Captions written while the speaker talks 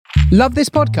Love this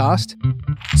podcast?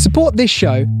 Support this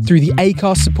show through the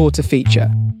Acast supporter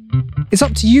feature. It's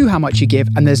up to you how much you give,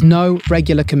 and there's no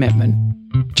regular commitment.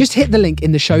 Just hit the link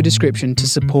in the show description to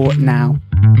support now.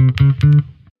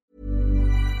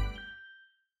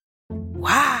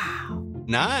 Wow.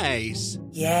 Nice.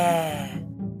 Yeah.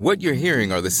 What you're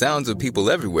hearing are the sounds of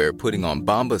people everywhere putting on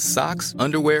Bombas socks,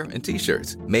 underwear, and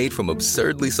T-shirts made from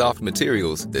absurdly soft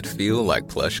materials that feel like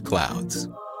plush clouds.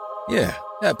 Yeah,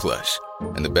 that plush.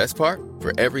 And the best part?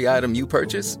 For every item you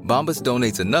purchase, Bombas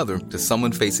donates another to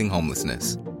someone facing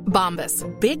homelessness. Bombas.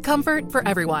 Big comfort for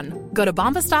everyone. Go to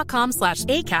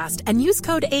bombas.com/ACAST and use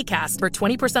code ACAST for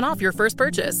 20% off your first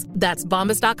purchase. That's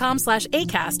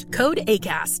bombas.com/ACAST. Code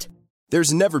ACAST.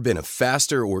 There's never been a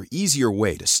faster or easier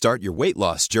way to start your weight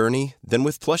loss journey than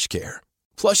with PlushCare.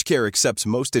 PlushCare accepts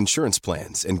most insurance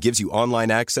plans and gives you online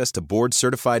access to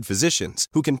board-certified physicians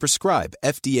who can prescribe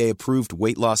FDA-approved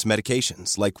weight loss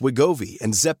medications like Wegovy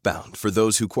and Zepbound for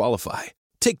those who qualify.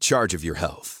 Take charge of your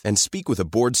health and speak with a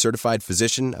board-certified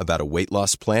physician about a weight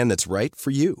loss plan that's right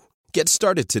for you. Get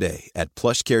started today at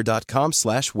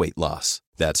plushcare.com/weight loss.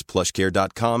 That's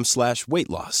plushcare.com/weight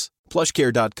loss.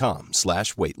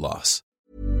 plushcare.com/weight loss.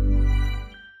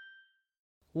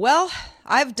 Well,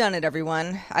 I've done it,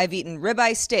 everyone. I've eaten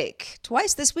ribeye steak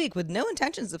twice this week with no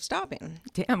intentions of stopping.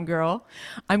 Damn, girl.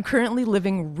 I'm currently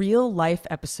living real-life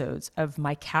episodes of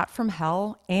My Cat from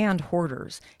Hell and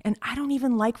Hoarders, and I don't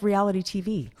even like reality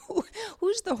TV.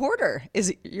 Who's the hoarder?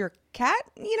 Is it your cat?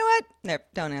 You know what? No,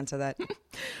 don't answer that.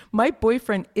 My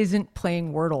boyfriend isn't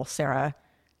playing Wordle, Sarah.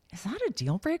 Is that a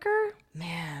deal breaker?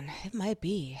 Man, it might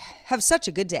be. Have such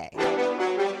a good day.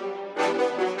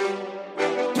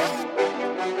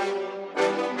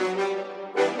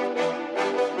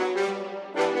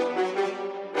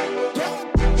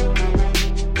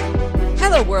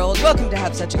 Hello, world. Welcome to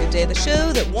Have Such a Good Day, the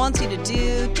show that wants you to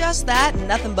do just that and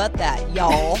nothing but that,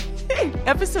 y'all.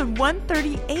 Episode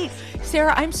 138.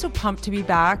 Sarah, I'm so pumped to be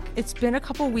back. It's been a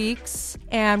couple weeks,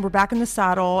 and we're back in the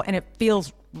saddle, and it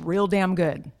feels real damn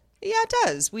good. Yeah, it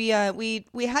does. We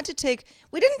had to take.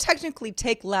 We didn't technically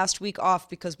take last week off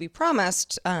because we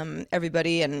promised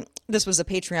everybody, and this was a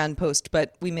Patreon post,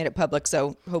 but we made it public.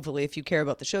 So hopefully, if you care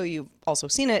about the show, you've also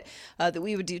seen it. That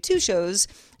we would do two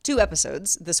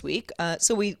episodes this week.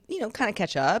 So we, kind of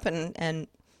catch up and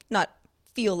not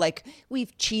feel like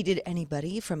we've cheated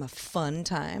anybody from a fun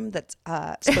time that's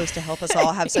supposed to help us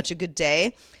all have such a good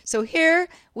day. So here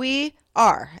we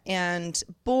are, and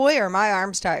boy, are my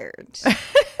arms tired.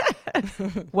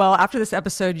 Well, after this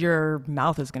episode, your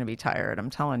mouth is going to be tired, I'm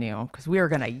telling you, because we are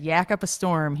going to yak up a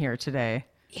storm here today.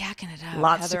 Yakking it up.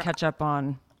 Lots Heather, to catch up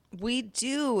on. We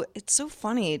do. It's so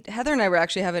funny. Heather and I were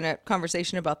actually having a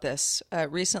conversation about this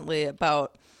recently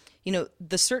about,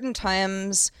 the certain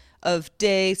times of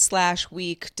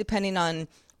day/week, depending on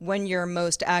when you're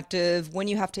most active, when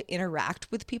you have to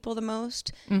interact with people the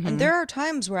most. Mm-hmm. And there are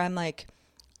times where I'm like,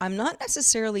 I'm not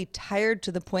necessarily tired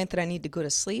to the point that I need to go to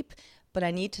sleep, but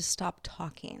I need to stop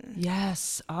talking.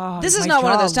 Yes. Oh, this is not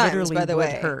one of those times, by the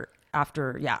way. Hurt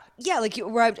after, yeah. Yeah, like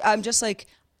where I'm just like,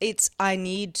 I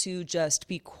need to just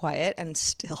be quiet and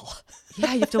still.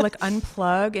 Yeah, you have to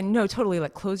unplug and totally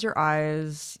close your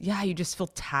eyes. Yeah, you just feel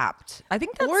tapped. I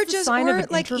think that's the sign of an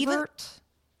introvert.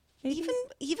 Even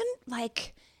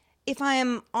if I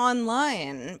am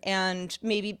online and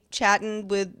maybe chatting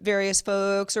with various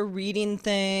folks or reading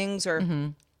things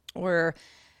or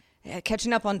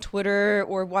catching up on Twitter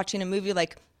or watching a movie,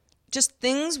 just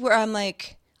things where I'm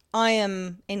I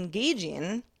am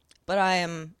engaging, but I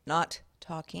am not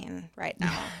talking right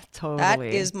now. Totally. That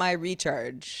is my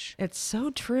recharge. It's so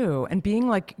true. And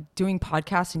being doing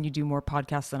podcasts, and you do more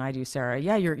podcasts than I do, Sarah.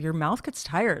 Yeah, your mouth gets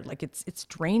tired. It's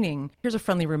draining. Here's a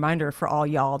friendly reminder for all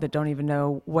y'all that don't even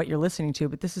know what you're listening to,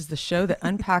 but this is the show that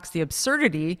unpacks the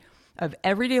absurdity of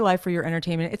everyday life for your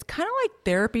entertainment. It's kind of like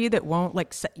therapy that won't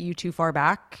set you too far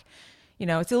back.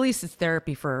 It's at least it's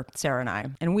therapy for Sarah and I.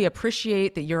 And we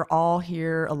appreciate that you're all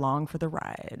here along for the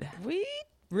ride. We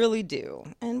really do.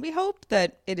 And we hope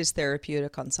that it is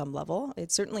therapeutic on some level.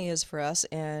 It certainly is for us.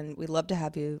 And we'd love to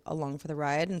have you along for the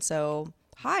ride. And so,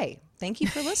 hi, thank you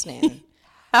for listening.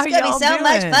 How it's going to be so doing?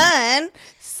 much fun.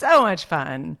 So much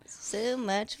fun. So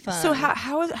much fun. So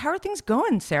how are things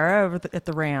going, Sarah, over at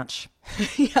the ranch?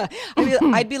 Yeah.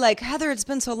 I'd be like, Heather, it's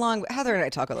been so long. Heather and I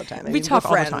talk all the time. We talk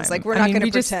we're all friends. the time. We're not going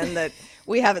to pretend that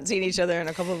we haven't seen each other in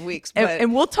a couple of weeks. But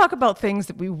and we'll talk about things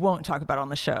that we won't talk about on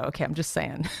the show. Okay, I'm just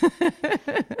saying.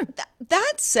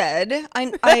 That said,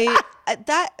 I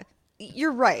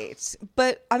you're right.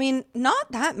 But I mean,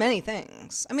 not that many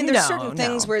things. I mean, there's certain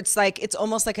things where it's like, it's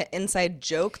almost like an inside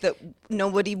joke that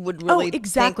nobody would really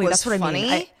exactly. think was That's what funny.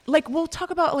 I mean. Like, we'll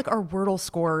talk about like our Wordle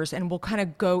scores, and we'll kind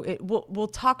of we'll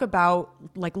talk about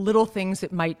like little things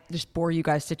that might just bore you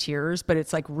guys to tears, but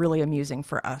it's like really amusing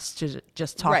for us to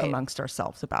just talk amongst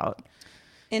ourselves about.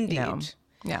 Indeed. You know?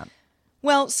 Yeah.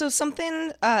 Well, so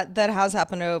something that has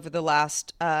happened over the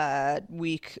last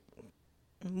week,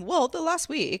 the last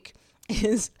week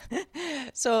is,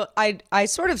 so I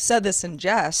sort of said this in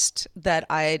jest that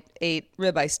I ate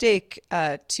ribeye steak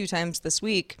 2 times this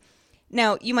week.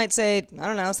 Now, you might say, I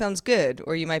don't know, sounds good.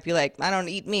 Or you might be like, I don't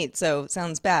eat meat, so it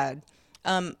sounds bad.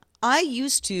 I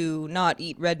used to not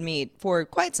eat red meat for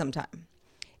quite some time.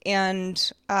 And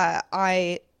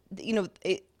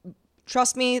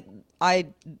trust me,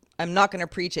 I'm not going to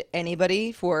preach at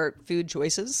anybody for food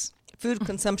choices. Food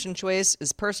consumption choice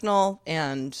is personal,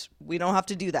 and we don't have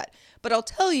to do that. But I'll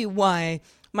tell you why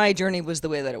my journey was the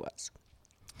way that it was.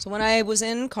 So when I was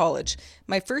in college,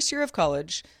 my first year of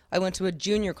college, I went to a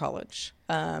junior college,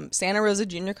 Santa Rosa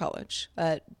Junior College,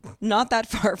 not that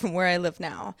far from where I live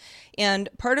now. And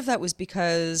part of that was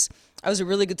because I was a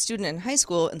really good student in high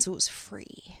school, and so it was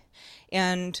free.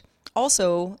 And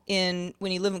also, when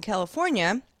you live in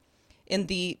California, in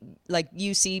the like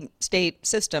UC state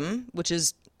system, which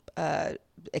is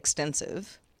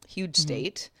extensive, huge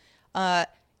state,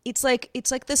 it's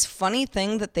like this funny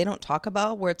thing that they don't talk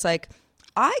about, where it's like,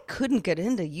 I couldn't get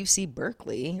into UC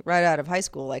Berkeley right out of high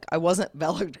school. Like, I wasn't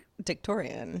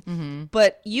valedictorian,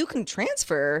 but you can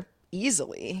transfer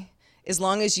easily as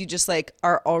long as you just like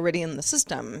are already in the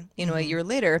system, a year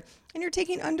later, and you're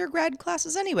taking undergrad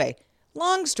classes anyway.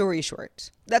 Long story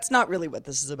short, that's not really what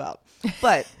this is about.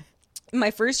 But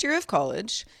my first year of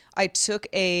college, I took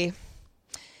it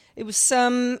was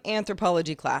some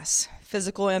anthropology class,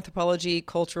 physical anthropology,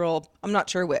 cultural, I'm not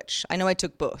sure which. I know I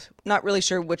took both. Not really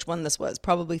sure which one this was,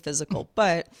 probably physical.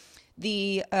 But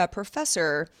the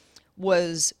professor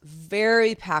was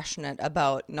very passionate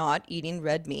about not eating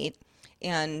red meat.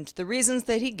 And the reasons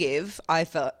that he gave, I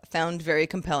found very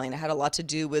compelling. It had a lot to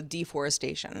do with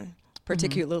deforestation,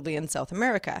 particularly in South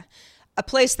America. A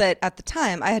place that at the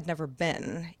time I had never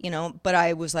been, but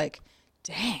I was like,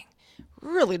 dang,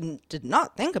 really did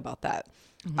not think about that.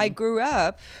 I grew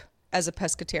up as a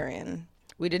pescatarian.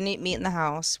 We didn't eat meat in the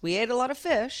house. We ate a lot of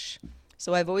fish.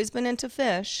 So I've always been into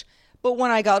fish. But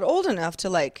when I got old enough to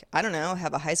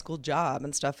have a high school job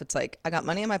and stuff, it's like, I got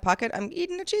money in my pocket, I'm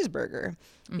eating a cheeseburger,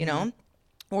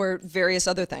 or various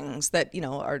other things that,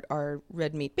 are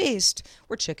red meat based,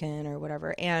 or chicken or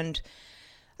whatever. And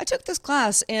I took this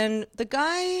class, and the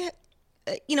guy,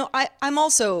 I'm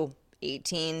also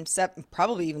 18,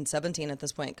 probably even 17 at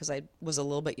this point, because I was a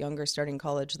little bit younger starting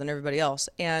college than everybody else.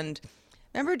 And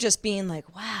I remember just being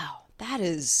like, wow,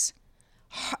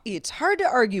 it's hard to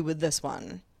argue with this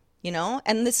one,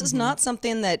 and this is not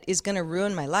something that is going to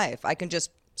ruin my life. I can just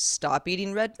stop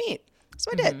eating red meat.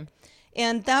 So I did.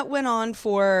 And that went on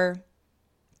for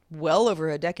well over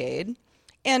a decade.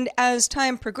 And as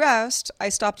time progressed, I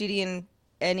stopped eating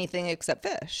anything except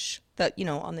fish, that,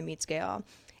 on the meat scale.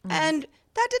 And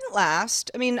that didn't last.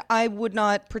 I mean, I would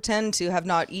not pretend to have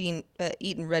not eaten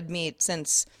red meat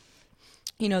since,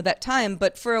 that time.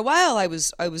 But for a while, I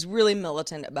was really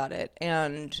militant about it.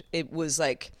 And it was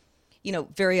like,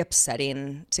 very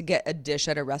upsetting to get a dish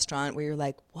at a restaurant where you're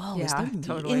like, whoa, is there meat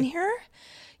in here?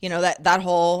 That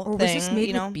whole or thing. Was this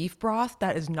made with beef broth?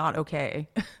 That is not okay.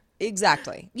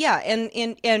 Exactly. Yeah.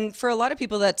 And for a lot of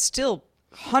people, that's still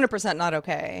 100% not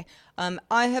okay.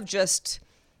 I have just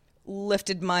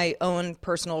lifted my own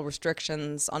personal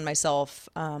restrictions on myself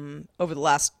over the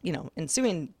last,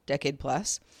 ensuing decade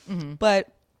plus. But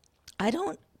I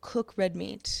don't cook red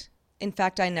meat. In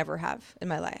fact, I never have in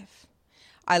my life.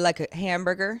 I like a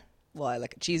hamburger. Well, I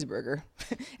like a cheeseburger.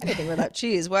 Anything without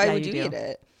cheese. Why would you eat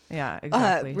it? Yeah,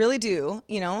 exactly. Really do.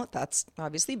 That's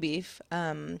obviously beef.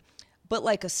 But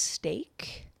like a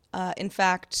steak. In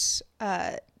fact,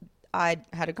 I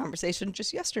had a conversation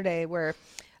just yesterday where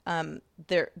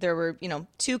there were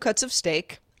 2 cuts of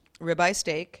steak, ribeye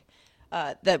steak,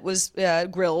 that was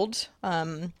grilled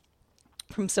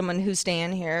from someone who's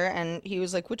staying here, and he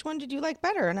was like, "Which one did you like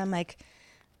better?" And I'm like,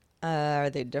 "Are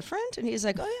they different?" And he's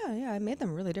like, "Oh yeah, I made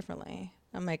them really differently."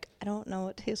 I'm like, I don't know.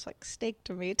 It tastes like steak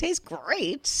to me. It tastes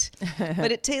great,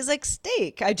 but it tastes like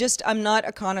steak. I'm not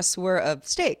a connoisseur of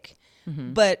steak,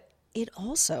 but it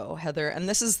also, Heather, and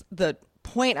this is the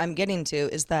point I'm getting to,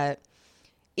 is that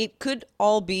it could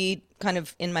all be kind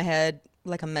of in my head,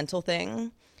 like a mental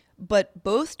thing. But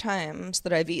both times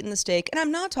that I've eaten the steak, and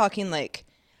I'm not talking like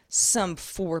some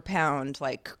 4-pound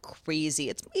like crazy.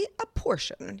 It's a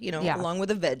portion, Yeah. along with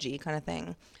a veggie kind of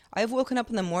thing. I've woken up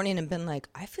in the morning and been like,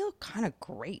 I feel kind of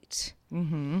great.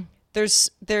 Mm-hmm. There's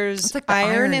like the iron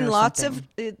iron in or lots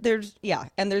something. of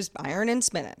and there's iron in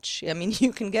spinach. I mean,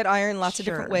 you can get iron lots of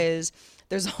different Sure. ways.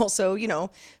 There's also,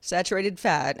 saturated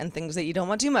fat and things that you don't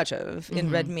want too much of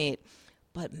in red meat.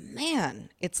 But man,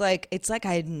 it's like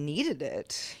I needed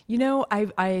it.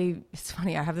 It's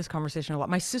funny. I have this conversation a lot.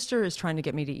 My sister is trying to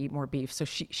get me to eat more beef. So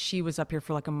she was up here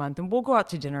for like a month, and we'll go out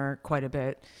to dinner quite a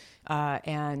bit.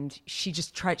 And she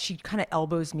kind of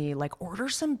elbows me like, order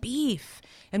some beef.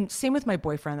 And same with my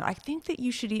boyfriend. I think that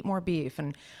you should eat more beef. And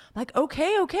I'm like,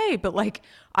 okay. But like,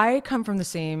 I come from the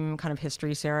same kind of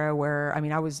history, Sarah, where, I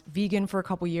mean, I was vegan for a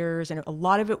couple years, and a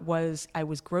lot of it was, I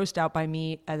was grossed out by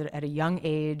meat at a young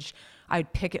age.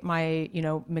 I'd pick at my,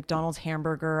 McDonald's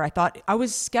hamburger. I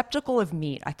was skeptical of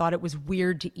meat. I thought it was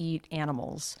weird to eat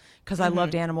animals because I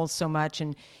loved animals so much.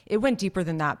 And it went deeper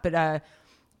than that.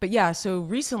 But yeah, so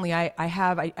recently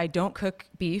I don't cook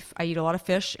beef. I eat a lot of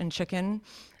fish and chicken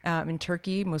and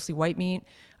turkey, mostly white meat.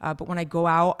 But when I go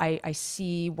out, I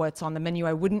see what's on the menu.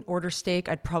 I wouldn't order steak.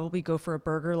 I'd probably go for a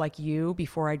burger like you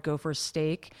before I'd go for a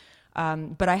steak.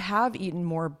 But I have eaten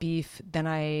more beef than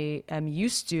I am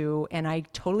used to. And I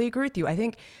totally agree with you. I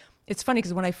think it's funny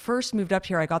because when I first moved up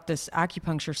here, I got this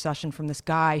acupuncture session from this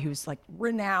guy who's like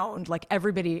renowned. Like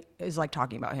everybody is like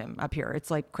talking about him up here. It's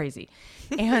like crazy.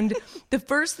 And the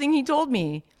first thing he told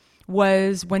me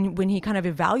was when he kind of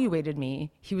evaluated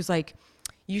me, he was like,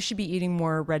 you should be eating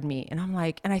more red meat. And I'm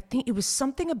like, and I think it was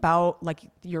something about like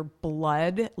your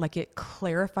blood, like it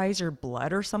clarifies your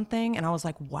blood or something. And I was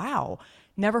like, wow,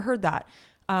 never heard that.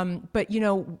 But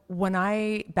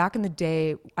when back in the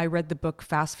day, I read the book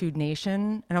Fast Food Nation,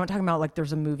 and I'm not talking about like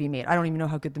there's a movie made. I don't even know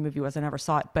how good the movie was. I never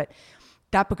saw it, but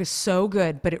that book is so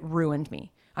good, but it ruined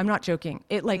me. I'm not joking.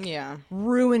 It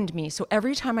ruined me. So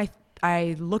every time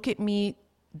I look at meat,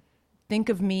 think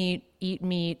of meat, eat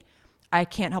meat, I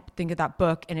can't help but think of that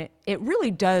book. And it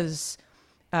really does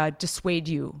dissuade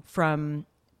you from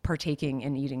partaking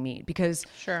in eating meat because,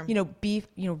 Sure. Beef,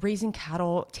 raising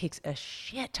cattle takes a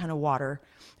shit ton of water.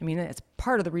 I mean, it's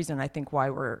part of the reason I think why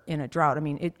we're in a drought. I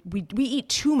mean, we eat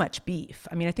too much beef.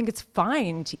 I mean, I think it's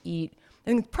fine to eat.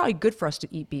 I think it's probably good for us to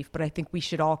eat beef, but I think we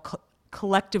should all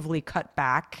collectively cut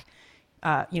back,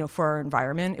 for our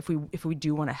environment if we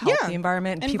do want to help the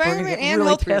environment. And people are going to get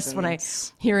really pissed when I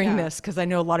hearing this because I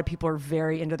know a lot of people are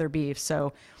very into their beef.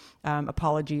 So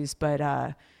apologies, but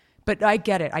I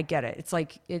get it. It's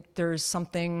like there is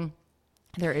something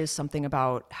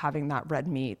about having that red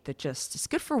meat that just it's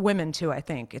good for women too. I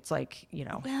think it's like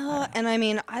Well, and I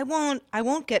mean, I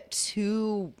won't get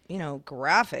too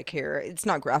graphic here. It's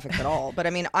not graphic at all. But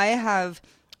I mean, I have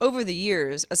over the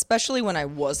years, especially when I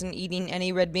wasn't eating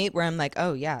any red meat, where I'm like,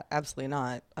 oh yeah, absolutely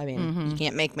not. I mean, you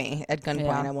can't make me at gunpoint.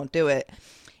 Yeah. I won't do it.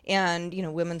 And,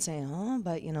 women say, oh,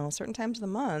 but, certain times of the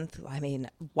month, I mean,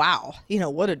 wow,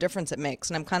 what a difference it makes.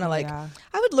 And I'm kind of like, I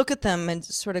would look at them and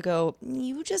sort of go,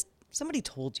 somebody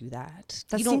told you that.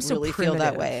 That you don't seems so really feel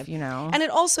that way. primitive, And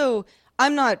it also, I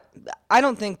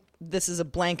don't think this is a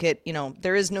blanket,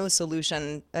 there is no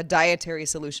solution, a dietary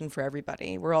solution for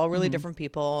everybody. We're all really different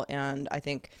people. And I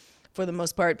think for the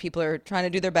most part, people are trying to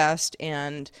do their best.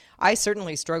 And I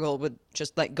certainly struggle with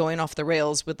just like going off the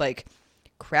rails with like,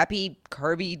 crappy,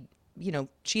 carby,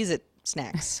 Cheez-It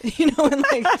snacks, and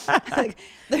like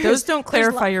those don't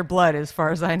clarify your blood as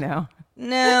far as I know.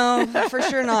 No, for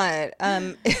sure not.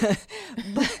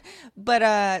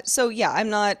 But so yeah, I'm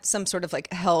not some sort of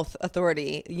like health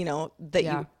authority, that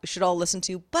you should all listen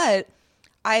to. But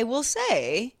I will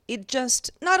say it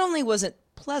just not only was it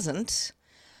pleasant,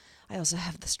 I also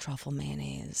have this truffle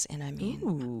mayonnaise, and I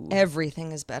mean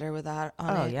everything is better with that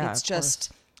on it. Yeah, it's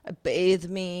just bathe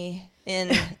me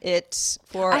in it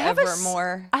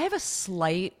forevermore. I have a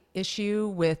slight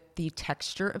issue with the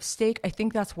texture of steak. I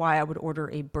think that's why I would order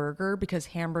a burger because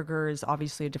hamburger is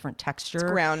obviously a different texture.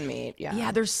 It's ground meat, yeah.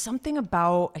 Yeah, there's something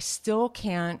about I still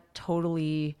can't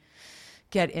totally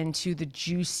get into the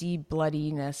juicy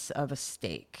bloodiness of a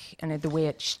steak and the way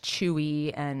it's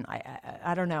chewy and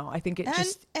I don't know. I think it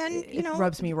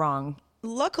rubs me wrong.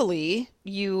 Luckily,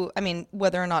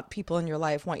 whether or not people in your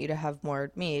life want you to have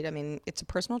more meat, I mean, it's a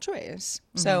personal choice.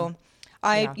 So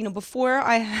before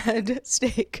I had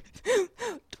steak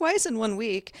twice in 1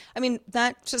 week, I mean,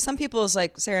 that to some people is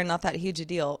like, Sarah, not that huge a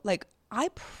deal. Like,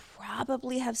 I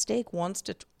probably have steak once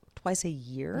to twice a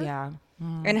year. Yeah.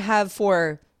 And have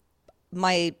for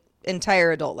my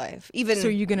entire adult life. So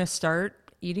are you going to start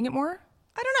eating it more?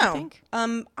 I don't know. Think?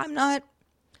 I'm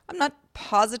not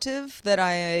positive that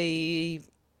I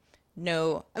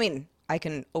know. I mean, I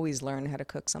can always learn how to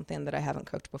cook something that I haven't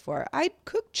cooked before. I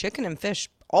cook chicken and fish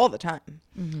all the time.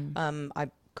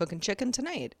 I'm cooking chicken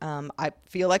tonight. I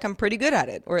feel like I'm pretty good at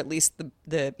it, or at least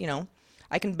the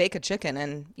I can bake a chicken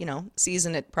and,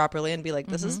 season it properly and be like,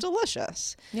 this is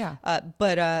delicious. Yeah.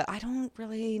 But I don't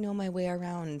really know my way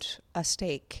around a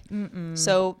steak.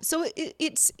 So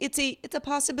it's a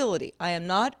possibility. I'm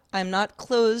not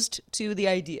closed to the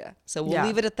idea. So we'll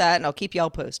leave it at that, and I'll keep y'all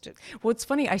posted. Well, it's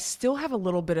funny. I still have a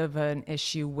little bit of an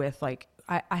issue with like,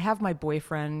 I have my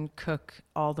boyfriend cook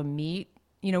all the meat.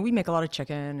 We make a lot of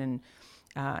chicken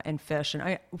and fish,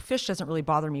 and fish doesn't really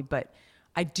bother me, but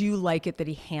I do like it that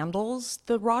he handles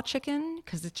the raw chicken,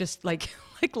 because it's just like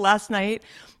last night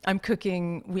I'm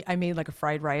cooking. I made like a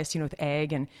fried rice, with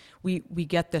egg, and we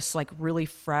get this like really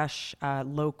fresh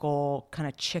local kind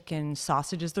of chicken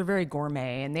sausages. They're very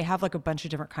gourmet, and they have like a bunch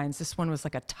of different kinds. This one was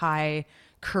like a Thai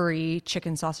curry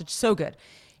chicken sausage, so good.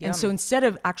 Yum. And so instead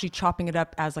of actually chopping it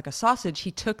up as like a sausage,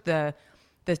 he took the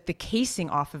casing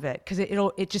off of it, because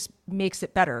it just makes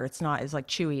it better. It's not as like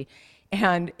chewy.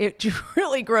 And it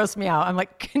really grossed me out. I'm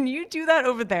like, can you do that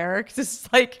over there? Because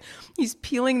it's like he's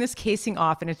peeling this casing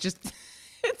off, and it's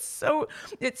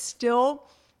still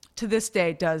to this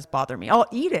day does bother me. I'll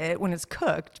eat it when it's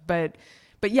cooked, but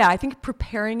yeah, I think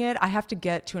preparing it, I have to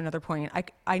get to another point.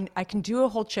 I can do a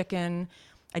whole chicken.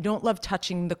 I don't love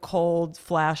touching the cold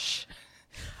flesh,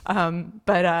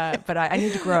 but I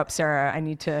need to grow up, Sarah. I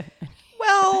need to.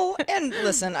 Well, and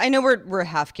listen, I know we're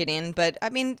half kidding, but I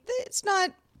mean, it's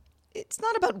not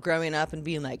about growing up and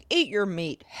being like, eat your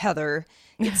meat, Heather.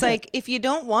 It's like, if you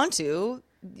don't want to,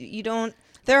 you don't.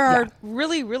 There are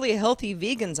really, really healthy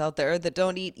vegans out there that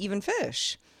don't eat even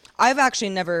fish. I've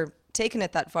actually never taken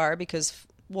it that far because,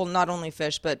 well, not only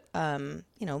fish, but,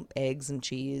 eggs and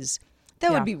cheese.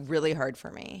 That would be really hard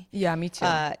for me. Yeah, me too.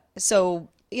 So,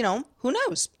 who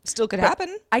knows? Still could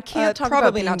happen. I can't talk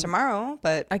probably about not tomorrow,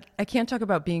 but I can't talk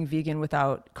about being vegan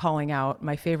without calling out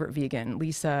my favorite vegan,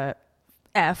 Lisa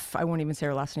F. I won't even say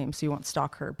her last name, so you won't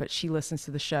stalk her, but she listens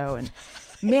to the show, and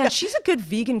man, she's a good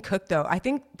vegan cook though. I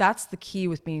think that's the key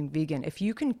with being vegan. If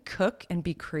you can cook and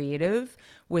be creative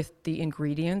with the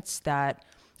ingredients that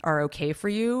are okay for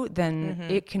you, then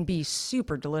it can be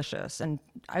super delicious. And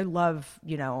I love,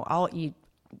 I'll eat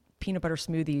peanut butter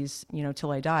smoothies,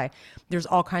 till I die. There's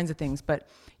all kinds of things, but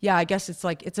yeah, I guess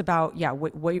it's about,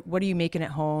 what are you making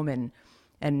at home,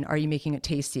 and are you making it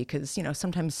tasty? Because,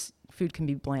 sometimes food can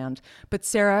be bland. But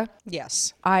Sarah,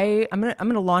 yes, I'm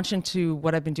gonna launch into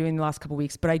what I've been doing the last couple of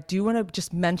weeks. But I do want to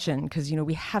just mention, because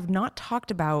we have not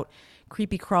talked about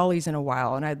creepy crawlies in a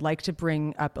while, and I'd like to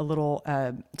bring up a little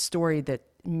story that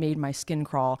made my skin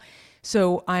crawl.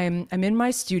 So I'm in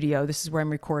my studio. This is where I'm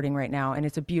recording right now, and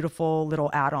it's a beautiful little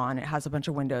add-on. It has a bunch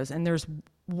of windows, and there's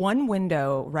one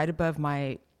window right above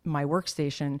my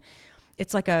workstation.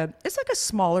 It's like a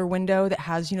smaller window that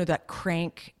has, that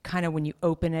crank kind of when you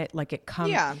open it, like it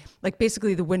comes, like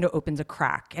basically the window opens a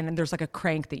crack, and then there's like a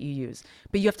crank that you use,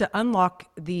 but you have to unlock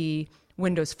the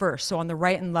windows first. So on the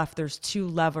right and left, there's two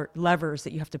levers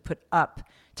that you have to put up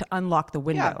to unlock the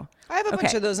window. Yeah, I have a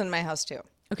bunch of those in my house too.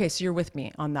 Okay, so you're with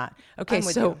me on that. Okay,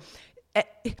 so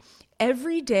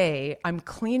every day I'm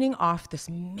cleaning off this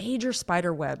major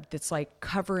spider web that's like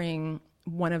covering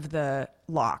one of the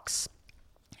locks.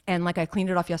 And like I cleaned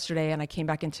it off yesterday, and I came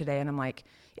back in today, and I'm like,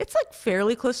 it's like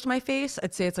fairly close to my face.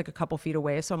 I'd say it's like a couple feet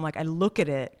away. So I'm like, I look at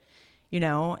it,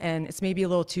 and it's maybe a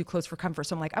little too close for comfort.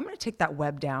 So I'm like, I'm going to take that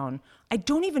web down. I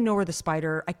don't even know where the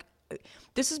spider,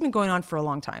 this has been going on for a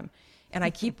long time. And I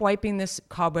keep wiping this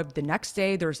cobweb. The next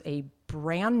day, there's a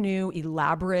brand new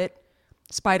elaborate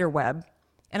spider web.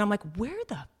 And I'm like, where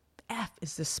the F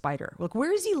is this spider? Like,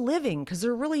 where is he living? Because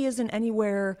there really isn't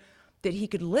anywhere that he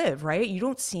could live, right? You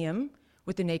don't see him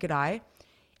with the naked eye.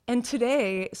 And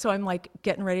today, so I'm like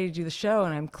getting ready to do the show,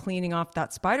 and I'm cleaning off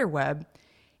that spider web,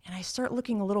 and I start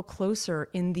looking a little closer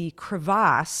in the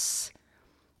crevasse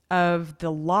of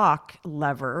the lock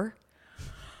lever.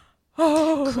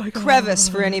 Oh my God. Crevice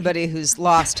for anybody who's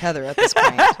lost Heather at this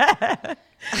point.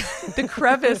 The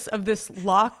crevice of this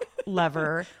lock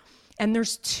lever, and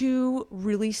there's two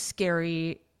really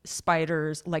scary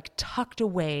spiders like tucked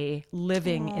away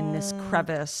living in this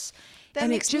crevice. That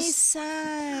and makes it me just,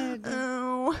 sad.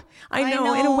 Oh, I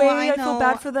know. In a way, I feel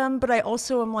bad for them, but I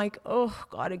also am like, oh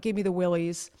God, it gave me the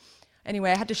willies. Anyway,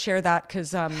 I had to share that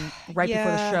because before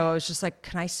the show, I was just like,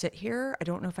 can I sit here? I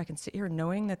don't know if I can sit here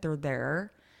knowing that they're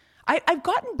there. I've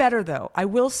gotten better, though. I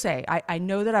will say, I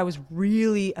know that I was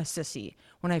really a sissy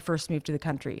when I first moved to the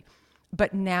country.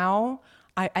 But now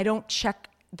I don't check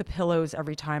the pillows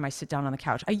every time I sit down on the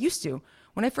couch. I used to.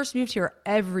 When I first moved here,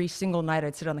 every single night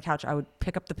I'd sit on the couch, I would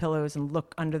pick up the pillows and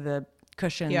look under the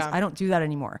cushions. Yeah. I don't do that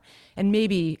anymore. And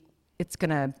maybe it's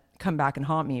going to come back and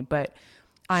haunt me, but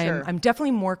I'm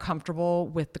definitely more comfortable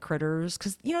with the critters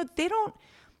because, you know,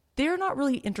 they're not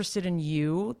really interested in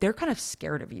you. They're kind of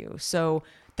scared of you. So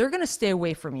they're going to stay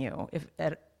away from you if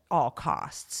at all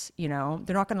costs, you know,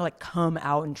 they're not going to like come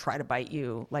out and try to bite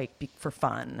you like for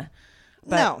fun.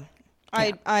 But, no,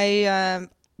 yeah.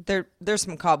 There's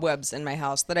some cobwebs in my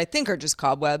house that I think are just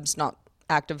cobwebs, not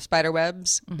active spider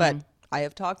webs, but I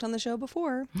have talked on the show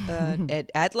before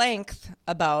at length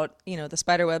about, you know, the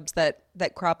spider webs that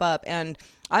crop up. And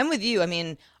I'm with you. I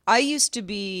mean, I used to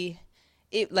be,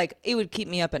 it would keep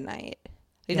me up at night.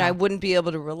 You know, I wouldn't be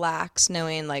able to relax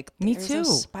knowing like me there's too. a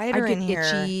spider I'd get in here.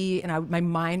 itchy, and my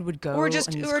mind would go. Or in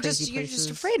just these you're crazy just places.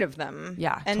 afraid of them.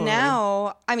 Yeah, And totally.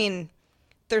 now, I mean,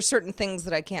 there's certain things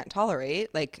that I can't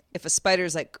tolerate. Like if a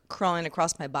spider's like crawling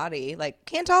across my body, like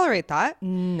can't tolerate that.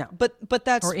 No, But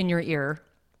that's or in your ear.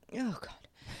 oh god.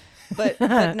 But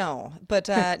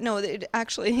no, it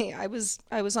actually I was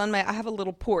on I have a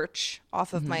little porch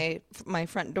off of my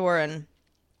front door, and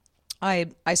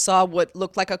I saw what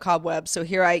looked like a cobweb. So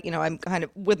here I'm kind of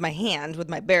with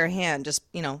my bare hand, just,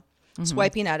 you know,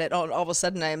 swiping at it. All of a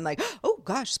sudden I'm like, oh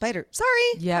gosh, spider. Sorry.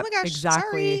 Yep, Oh my gosh.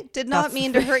 exactly. Sorry. Did not That's-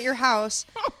 mean to hurt your house.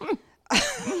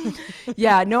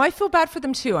 Yeah, no, I feel bad for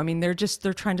them too. I mean, they're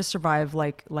trying to survive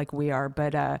like we are,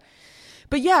 but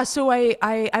yeah. So I've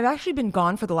actually been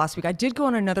gone for the last week. I did go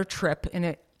on another trip,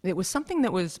 and it was something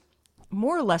that was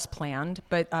more or less planned,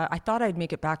 but I thought I'd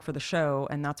make it back for the show,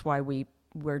 and that's why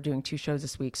we're doing 2 shows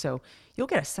this week. So you'll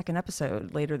get a second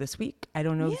episode later this week. I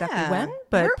don't know exactly when,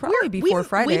 but probably before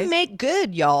Friday. We make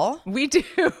good, y'all. We do.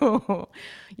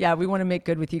 Yeah, we want to make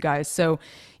good with you guys. So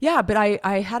yeah, but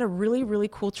I had a really, really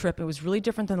cool trip. It was really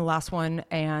different than the last one.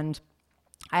 And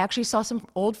I actually saw some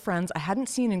old friends I hadn't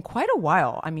seen in quite a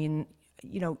while. I mean,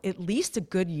 you know, at least a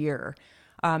good year.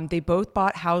 They both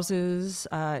bought houses.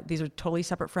 These are totally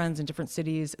separate friends in different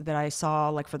cities that I saw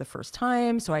like for the first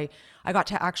time. So I got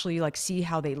to actually like see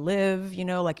how they live, you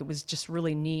know, like it was just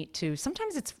really neat to,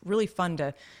 sometimes it's really fun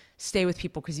to stay with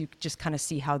people because you just kind of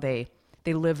see how they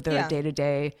live their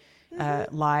day-to-day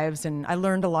lives. And I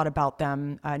learned a lot about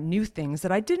them, new things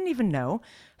that I didn't even know.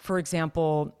 For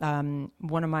example,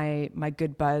 one of my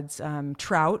good buds,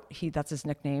 Trout, that's his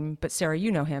nickname, but Sarah,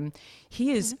 you know him.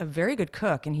 He is a very good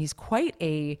cook, and he's quite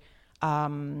a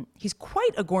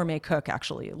gourmet cook,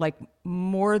 actually, like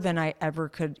more than I ever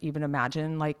could even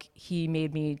imagine. Like he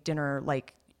made me dinner,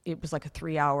 like it was like a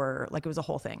 3-hour, like it was a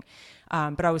whole thing.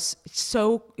 But it was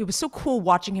so cool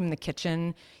watching him in the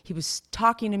kitchen. He was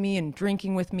talking to me and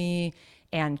drinking with me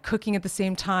and cooking at the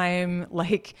same time,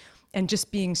 like, and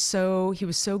just being he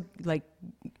was so like,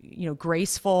 you know,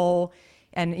 graceful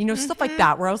and, you know, stuff like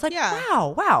that, where I was like,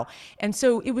 wow. And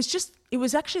so it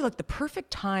was actually like the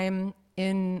perfect time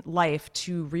in life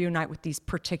to reunite with these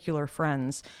particular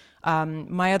friends.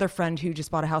 My other friend who just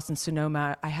bought a house in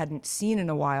Sonoma, I hadn't seen in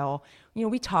a while. You know,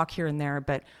 we talk here and there,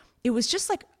 but it was just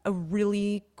like a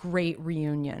really great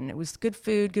reunion. It was good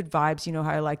food, good vibes. You know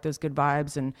how I like those good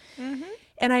vibes. And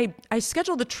I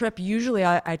scheduled the trip. Usually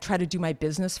I try to do my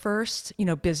business first. You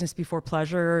know, business before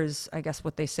pleasure is, I guess,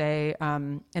 what they say.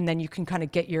 And then you can kind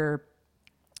of get your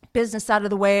business out of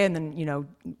the way and then, you know,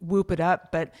 whoop it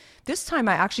up. But this time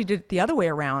I actually did it the other way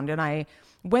around, and I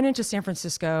went into San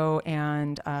Francisco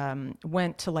and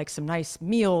went to like some nice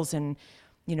meals and,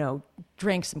 you know,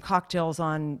 drank some cocktails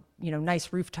on, you know,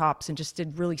 nice rooftops and just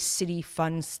did really city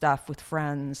fun stuff with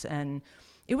friends. And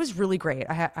it was really great.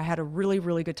 I had a really,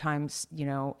 really good time, you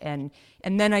know, and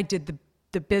then I did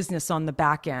the business on the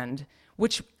back end,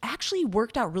 which actually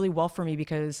worked out really well for me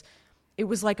because it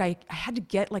was like I had to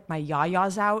get like my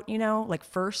yayas out, you know, like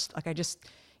first, like I just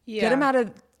get them out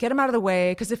of the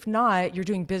way, because if not, you're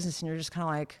doing business and you're just kind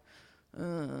of like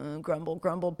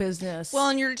grumble business. Well,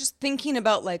 and you're just thinking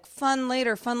about like fun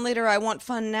later. I want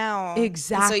fun now.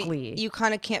 Exactly. And so you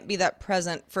kind of can't be that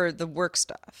present for the work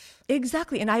stuff.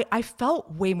 Exactly. And I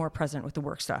felt way more present with the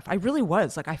work stuff. I really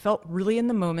was. Like I felt really in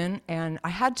the moment, and I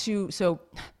had to, so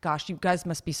gosh, you guys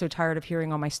must be so tired of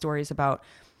hearing all my stories about,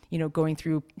 you know, going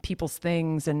through people's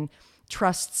things and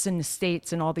trusts and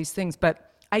estates and all these things. But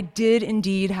I did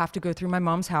indeed have to go through my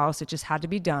mom's house. It just had to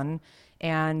be done,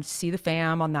 and see the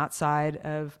fam on that side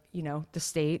of, you know, the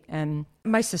state. And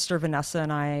my sister Vanessa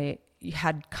and I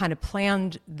had kind of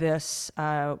planned this,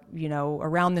 you know,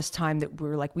 around this time, that we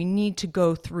were like, we need to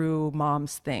go through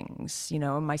mom's things. You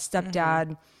know, my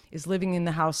stepdad is living in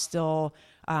the house still.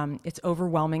 It's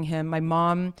overwhelming him. My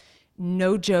mom,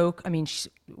 no joke. I mean, she's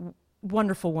a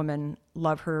wonderful woman,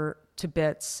 love her to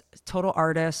bits, total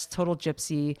artist, total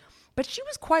gypsy, but she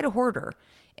was quite a hoarder.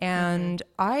 And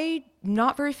I'm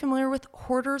not very familiar with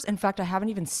hoarders. In fact, I haven't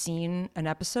even seen an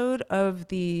episode of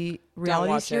the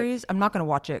reality series. I'm not going to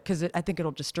watch it because I think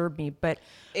it'll disturb me. But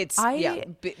It's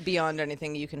beyond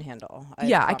anything you can handle.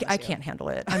 I can't handle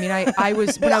it. I mean, I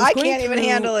was when I was I going can't even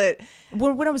handle it.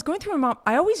 When I was going through my mom,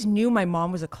 I always knew my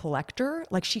mom was a collector.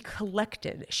 Like she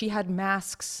collected. She had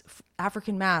masks,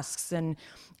 African masks, and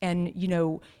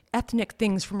ethnic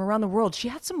things from around the world. She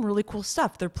had some really cool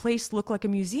stuff. Their place looked like a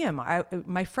museum.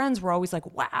 My friends were always like,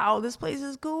 wow, this place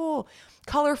is cool,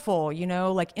 colorful,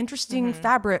 like interesting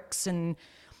fabrics and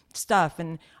stuff.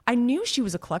 And I knew she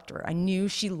was a collector. I knew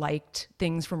she liked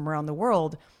things from around the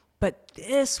world. But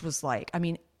this was like, I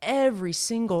mean,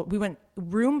 we went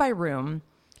room by room,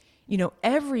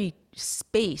 every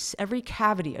space, every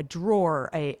cavity, a drawer,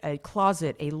 a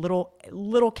closet, a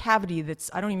little cavity that's,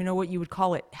 I don't even know what you would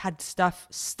call it, had stuff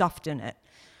stuffed in it.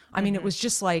 I mean, it was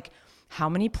just like, how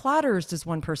many platters does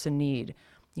one person need?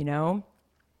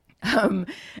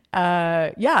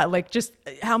 Like just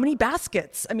how many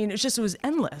baskets? I mean, it was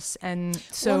endless. And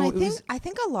so I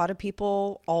think a lot of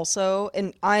people also,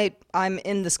 and I'm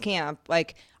in this camp,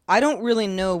 like, I don't really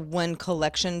know when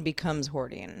collection becomes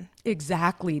hoarding.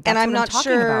 Exactly. That's and I'm what not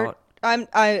talking sure. About.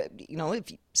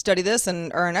 If you study this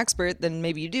and are an expert, then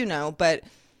maybe you do know. But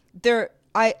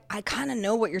I kind of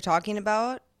know what you're talking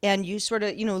about, and you sort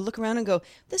of look around and go,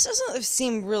 this doesn't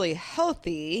seem really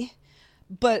healthy.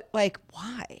 But like,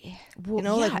 why?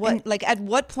 Well, like what? Like, at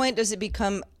what point does it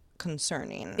become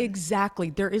concerning?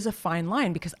 Exactly. There is a fine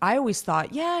line, because I always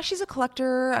thought, yeah, she's a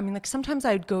collector. I mean, like sometimes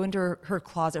I'd go into her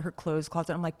closet, her clothes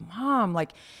closet. I'm like, Mom,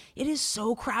 like it is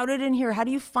so crowded in here. How do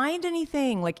you find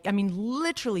anything? Like, I mean,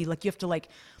 literally, like you have to like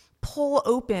pull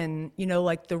open,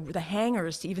 like the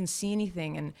hangers to even see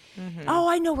anything. And oh,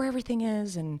 I know where everything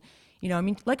is. And I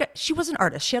mean, like she was an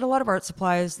artist. She had a lot of art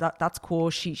supplies. That's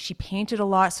cool. She painted a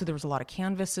lot, so there was a lot of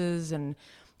canvases and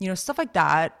stuff like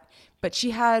that. But she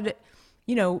had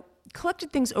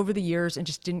collected things over the years and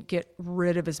just didn't get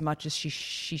rid of as much as she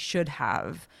should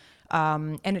have.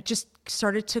 And it just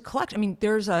started to collect. I mean,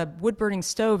 there's a wood burning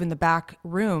stove in the back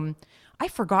room. I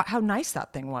forgot how nice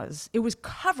that thing was. It was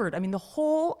covered. I mean, the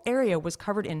whole area was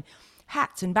covered in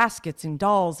hats and baskets and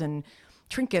dolls and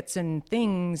trinkets and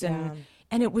things.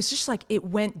 And it was just like, it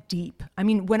went deep. I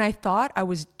mean, when I thought I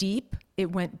was deep,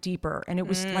 it went deeper, and it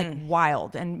was like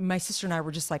wild. And my sister and I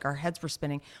were just like, our heads were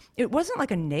spinning. It wasn't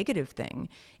like a negative thing.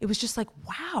 It was just like,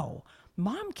 wow,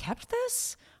 Mom kept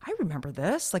this? I remember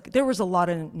this. Like there was a lot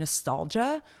of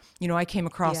nostalgia. I came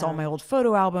across all my old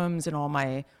photo albums and all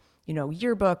my,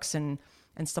 yearbooks and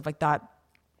stuff like that.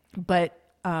 But,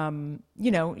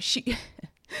 she,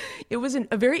 it was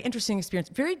a very interesting experience,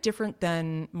 very different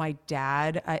than my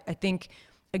dad. I think,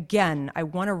 again, I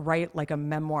want to write like a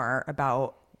memoir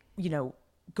about,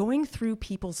 going through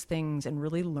people's things and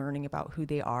really learning about who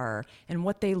they are and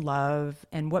what they love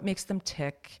and what makes them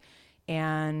tick.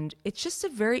 And it's just a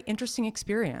very interesting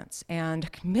experience. And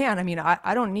man, I mean,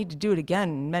 I don't need to do it again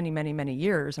in many, many, many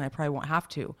years, and I probably won't have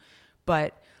to.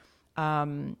 But,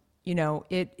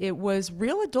 it was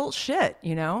real adult shit,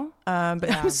 but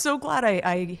I was so glad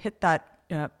I hit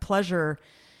that pleasure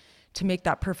to make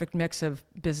that perfect mix of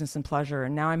business and pleasure.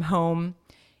 And now I'm home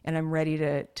and I'm ready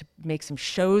to make some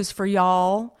shows for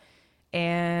y'all.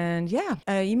 And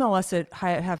email us at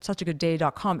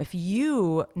havesuchagooddday.com if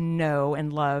you know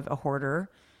and love a hoarder,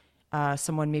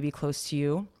 someone maybe close to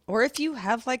you. Or if you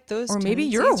have like those, or maybe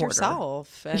you're a hoarder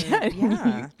yourself.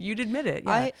 And you'd admit it.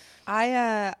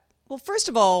 Yeah. Well, first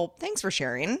of all, thanks for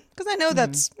sharing, because I know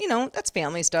that's that's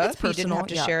family stuff. It's personal, you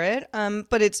didn't have to share it,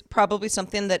 but it's probably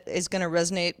something that is going to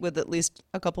resonate with at least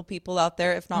a couple people out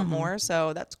there, if not more.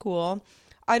 So that's cool.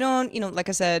 I don't, like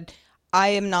I said, I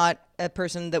am not a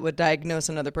person that would diagnose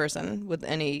another person with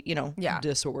any,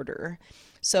 disorder.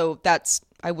 So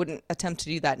I wouldn't attempt to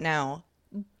do that now.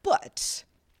 But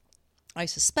I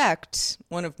suspect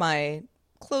one of my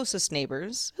closest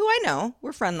neighbors, who I know,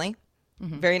 we're friendly,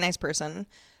 very nice person,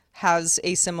 has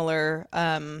a similar,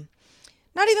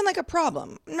 not even like a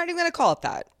problem, I'm not even going to call it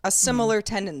that, a similar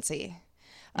tendency,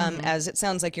 as it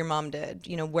sounds like your mom did,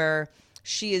 where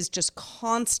she is just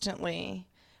constantly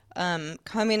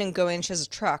coming and going. She has a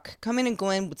truck coming and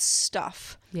going with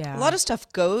stuff. Yeah. A lot of stuff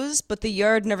goes, but the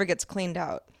yard never gets cleaned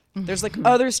out. There's like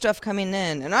other stuff coming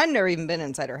in, and I've never even been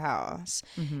inside her house.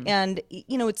 And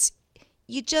it's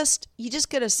you just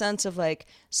get a sense of like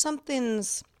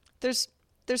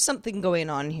there's something going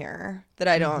on here that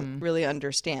I don't really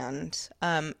understand.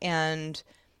 And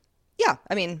yeah,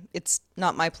 I mean, it's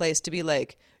not my place to be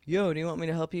like, yo, do you want me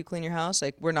to help you clean your house?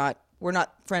 Like we're not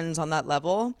friends on that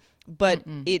level. But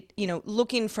it,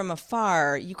 looking from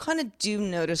afar, you kind of do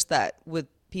notice that with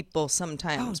people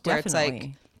sometimes Oh, where it's like,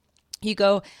 definitely. you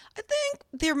go, I think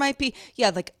there might be,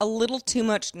 like a little too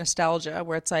much nostalgia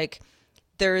where it's like,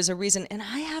 there is a reason. And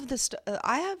I have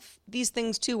I have these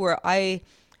things too, where I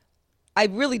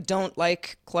really don't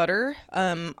like clutter.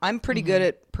 I'm pretty good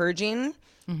at purging,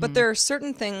 but there are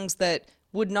certain things that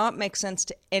would not make sense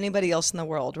to anybody else in the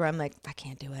world where I'm like, I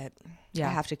can't do it. Yeah.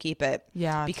 I have to keep it.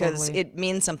 Yeah, because totally. it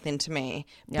means something to me,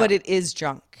 Yeah. but it is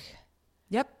junk.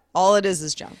 Yep. All it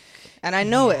is junk. And I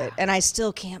know it, and I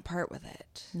still can't part with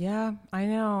it. Yeah, I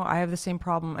know. I have the same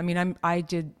problem. I mean, I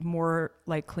did more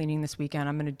like cleaning this weekend.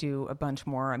 I'm going to do a bunch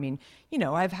more. I mean,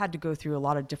 I've had to go through a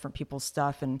lot of different people's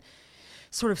stuff and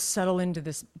sort of settle into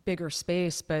this bigger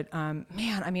space. But man,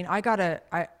 I mean,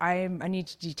 I need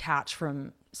to detach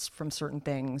from certain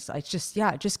things. It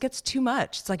just gets too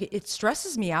much. It's like it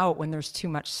stresses me out when there's too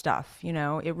much stuff.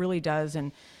 It really does.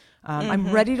 And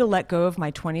I'm ready to let go of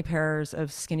my 20 pairs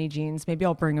of skinny jeans. Maybe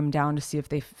I'll bring them down to see if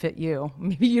they fit you.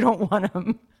 Maybe you don't want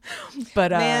them.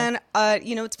 But man,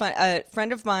 it's fun. A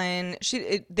friend of mine,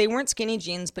 they weren't skinny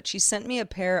jeans, but she sent me a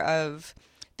pair of,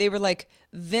 they were like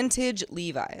vintage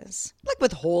Levi's, like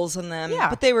with holes in them. Yeah.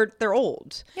 But they're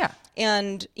old. Yeah.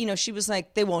 And, she was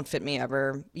like, they won't fit me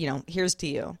ever. Here's to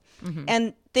you.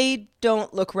 And they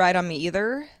don't look right on me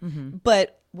either.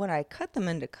 But when I cut them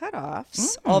into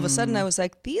cutoffs, all of a sudden I was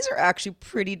like, these are actually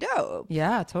pretty dope.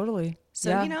 yeah, totally. So,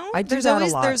 yeah. I do that a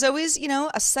lot. there's always,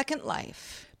 a second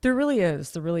life. There really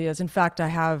is. There really is. In fact, I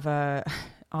have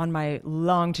on my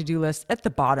long to-do list at the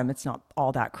bottom, it's not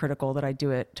all that critical that I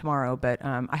do it tomorrow, but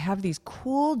I have these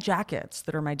cool jackets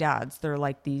that are my dad's. They're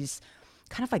like these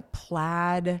kind of like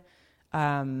plaid,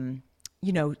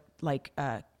 like,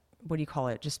 what do you call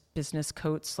it? Just business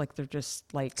coats. Like they're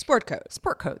just like Sport coat.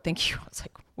 Sport coat. Thank you. I was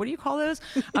like, what do you call those?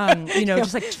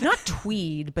 Just like not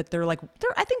tweed, but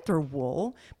I think they're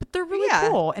wool, but they're really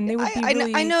cool. And they would be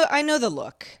really, I know the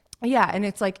look. yeah, and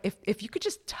it's like if you could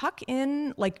just tuck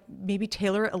in, like maybe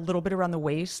tailor it a little bit around the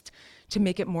waist to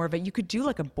make it more of you could do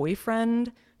like a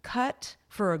boyfriend cut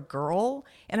for a girl,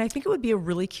 and I think it would be a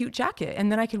really cute jacket.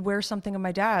 And then I could wear something of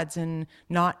my dad's and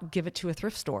not give it to a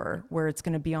thrift store where it's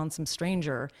going to be on some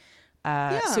stranger.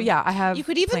 So yeah, I have. You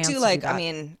could even plans to do like, that. I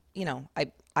mean,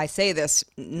 I say this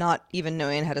not even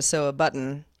knowing how to sew a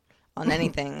button on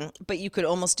anything, but you could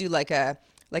almost do like an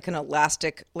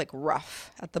elastic like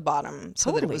ruff at the bottom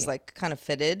so that it was Totally. like kind of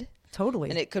fitted. Totally.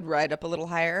 And it could ride up a little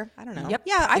higher. I don't know. Yep,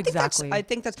 Yeah, I exactly.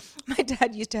 think that's my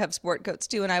dad used to have sport coats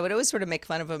too, and I would always sort of make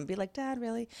fun of him and be like, Dad,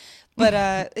 really?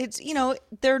 But it's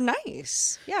they're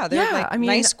nice. Yeah, they're Yeah, like I mean-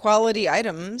 nice quality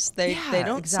items. They don't suck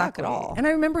at exactly. all. And I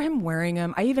remember him wearing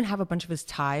them. I even have a bunch of his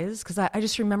ties because I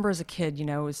just remember as a kid,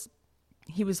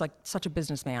 he was like such a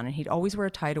businessman and he'd always wear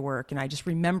a tie to work. And I just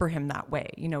remember him that way,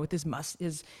 with his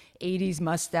 80s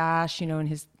mustache, and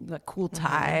his like cool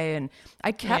tie. And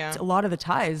I kept a lot of the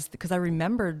ties because I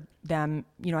remembered them,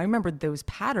 I remembered those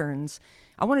patterns.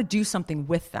 I want to do something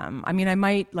with them. I mean, I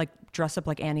might like dress up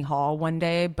like Annie Hall one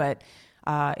day, but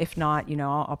if not,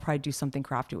 I'll probably do something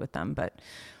crafty with them. But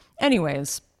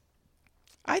anyways,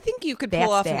 I think you could That's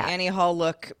pull off that. an Annie Hall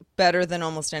look better than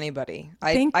almost anybody.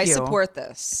 Thank I you. support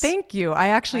this. Thank you.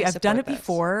 I've done support it this.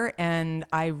 before and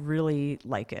I really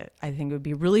like it. I think it would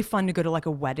be really fun to go to like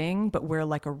a wedding, but wear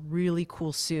like a really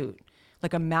cool suit,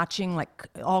 like a matching, like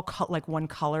like one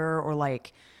color or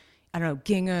like, I don't know,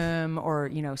 gingham or,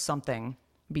 something.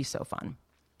 It'd be so fun.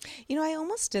 I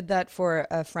almost did that for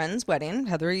a friend's wedding.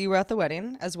 Heather, you were at the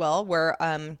wedding as well, where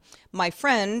my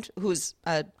friend, who's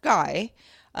a guy,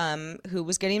 who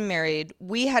was getting married,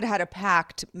 we had a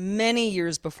pact many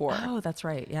years before. Oh, that's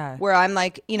right. Yeah. Where I'm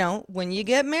like, when you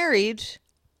get married,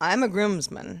 I'm a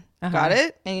groomsman. Got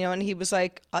it? And and he was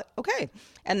like, okay.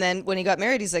 And then when he got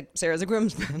married, he's like, Sarah's a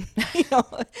groomsman.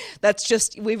 That's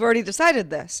just, we've already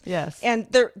decided this. Yes. And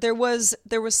there was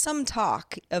some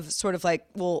talk of sort of like,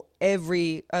 well,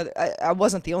 I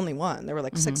wasn't the only one. There were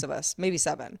like 6 of us, maybe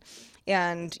 7.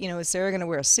 And, is Sarah going to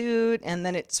wear a suit? And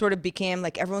then it sort of became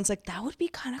like, everyone's like, that would be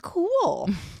kind of cool.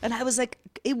 And I was like,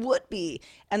 it would be.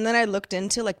 And then I looked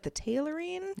into like the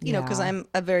tailoring, because Yeah. I'm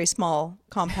a very small,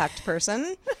 compact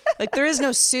person. Like there is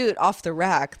no suit off the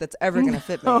rack that's ever going to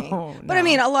fit me. But I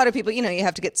mean, a lot of people, you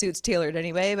have to get suits tailored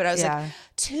anyway. But I was Yeah. like,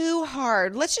 too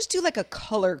hard. Let's just do like a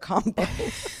color combo.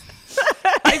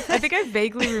 I think I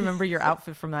vaguely remember your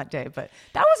outfit from that day, but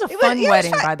that was a It was- fun yeah, it was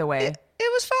wedding, fun. by the way.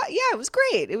 It was fun. Yeah, it was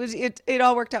great. It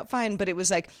all worked out fine, but it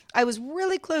was like I was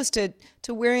really close to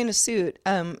wearing a suit.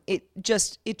 It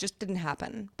just didn't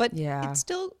happen. But Yeah. it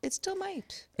still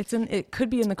might. It could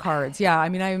be in the cards. Yeah. I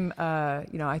mean, I'm,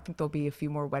 I think there'll be a few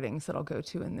more weddings that I'll go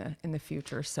to in the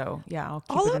future. So yeah, I'll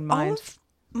keep it in mind.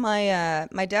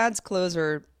 my dad's clothes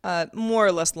are more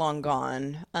or less long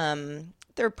gone.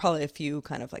 There are probably a few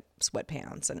kind of like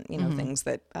sweatpants and things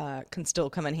that can still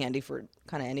come in handy for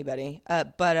kind of anybody.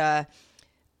 But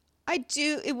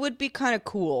it would be kind of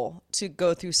cool to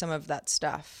go through some of that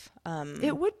stuff.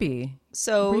 It would be.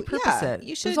 So repurpose it.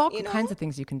 You should. There's all kinds of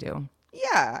things you can do.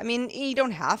 Yeah, I mean, you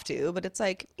don't have to, but it's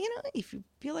like, if you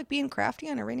feel like being crafty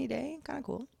on a rainy day, kind of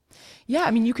cool. Yeah,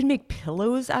 I mean, you can make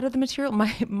pillows out of the material.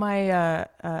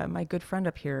 My good friend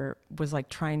up here was like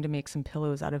trying to make some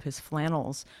pillows out of his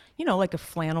flannels, like a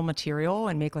flannel material,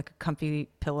 and make like a comfy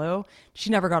pillow. She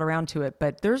never got around to it,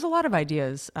 but there's a lot of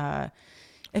ideas.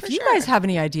 If you guys have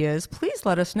any ideas, please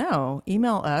let us know.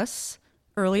 Email us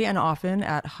early and often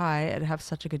at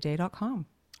hi@havesuchagoodday.com.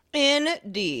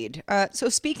 Indeed. So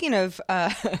speaking of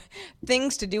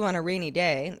things to do on a rainy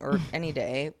day or any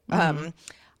day,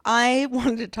 I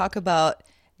wanted to talk about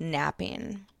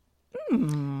napping.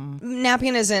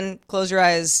 Napping is in close your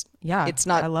eyes. Yeah, it's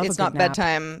not. I love it's a not good nap.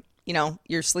 bedtime.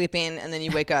 You're sleeping and then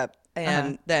you wake up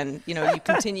and then you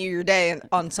continue your day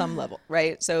on some level,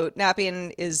 right? So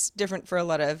napping is different for a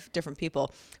lot of different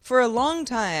people. For a long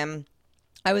time,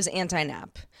 I was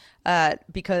anti-nap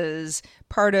because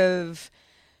part of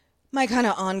my kind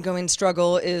of ongoing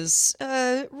struggle is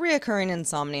reoccurring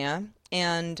insomnia.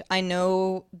 And I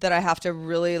know that I have to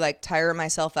really like tire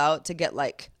myself out to get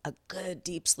like a good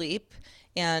deep sleep.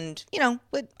 And,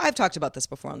 I've talked about this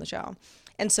before on the show.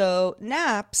 And so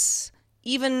naps,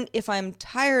 even if I'm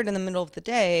tired in the middle of the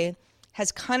day,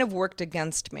 has kind of worked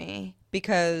against me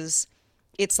because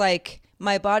it's like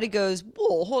my body goes,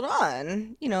 whoa, hold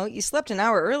on. You slept an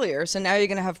hour earlier, so now you're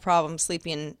going to have problems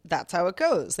sleeping. That's how it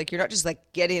goes. Like, you're not just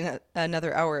like getting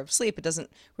another hour of sleep. It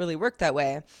doesn't really work that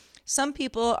way. Some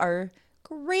people are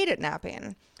great at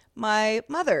napping. My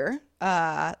mother,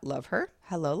 love her.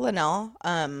 Hello, Linnell.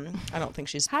 I don't think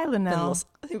she's... Hi, Linnell.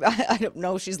 I don't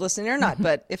know if she's listening or not,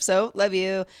 but if so, love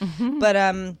you.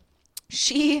 But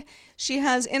she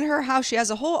has in her house, she has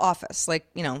a whole office, like,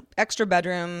 extra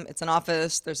bedroom. It's an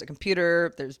office. There's a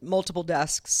computer. There's multiple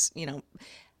desks,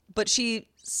 but she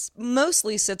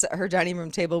mostly sits at her dining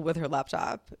room table with her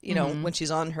laptop, when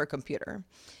she's on her computer,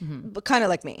 but kind of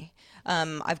like me.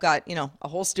 I've got, a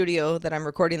whole studio that I'm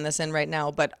recording this in right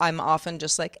now, but I'm often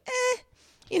just like,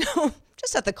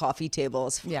 just at the coffee table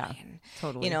is fine. Yeah,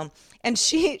 totally. And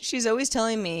she's always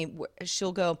telling me,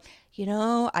 she'll go,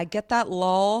 I get that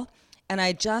lull and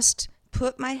I just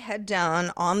put my head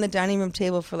down on the dining room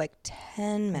table for like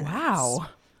 10 minutes. Wow.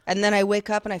 And then I wake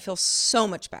up and I feel so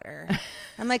much better.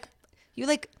 I'm like, you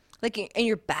like, and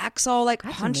your back's all like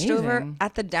That's hunched amazing. over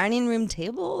at the dining room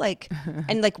table. Like,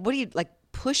 and like, what do you like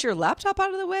push your laptop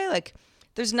out of the way? Like,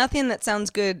 there's nothing that sounds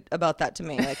good about that to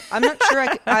me. Like, I'm not sure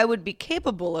I would be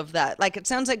capable of that. Like, it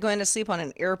sounds like going to sleep on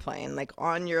an airplane, like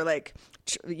on your like,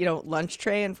 lunch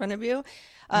tray in front of you.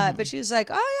 But she was like,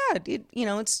 oh yeah,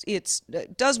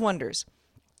 it does wonders.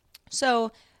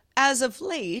 So as of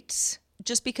late,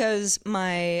 just because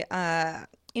my,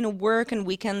 work and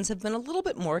weekends have been a little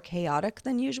bit more chaotic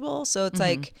than usual. So it's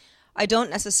like, I don't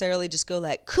necessarily just go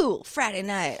like, cool, Friday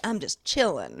night, I'm just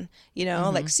chilling,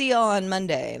 like see y'all on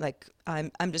Monday. Like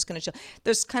I'm just going to chill.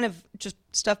 There's kind of just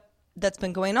stuff that's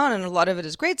been going on and a lot of it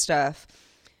is great stuff,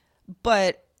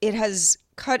 but it has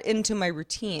cut into my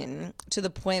routine to the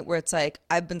point where it's like,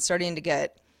 I've been starting to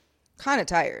get kind of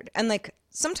tired. And like,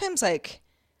 sometimes like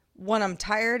when I'm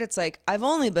tired, it's like, I've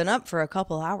only been up for a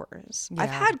couple hours. Yeah. I've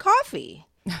had coffee.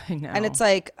 I know. And it's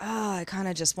like, I kind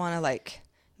of just want to like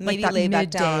maybe that lay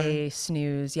back down. midday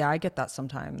snooze. Yeah, I get that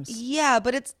sometimes. Yeah,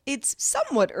 but it's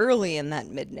somewhat early in that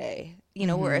midday,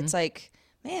 where it's like,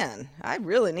 man, I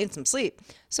really need some sleep.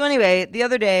 So anyway, the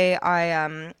other day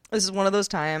this is one of those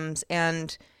times,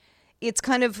 and it's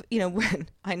kind of, when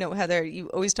I know, Heather, you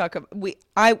always talk about,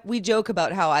 we joke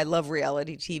about how I love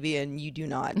reality TV and you do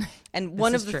not. And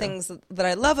one of the things that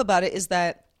I love about it is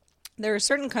that there are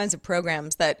certain kinds of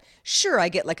programs that, sure, I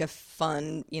get like a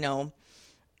fun,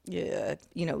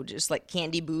 just like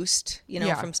candy boost,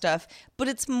 from stuff. But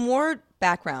it's more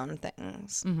background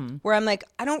things where I'm like,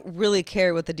 I don't really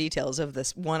care what the details of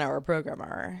this 1 hour program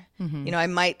are. I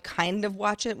might kind of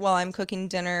watch it while I'm cooking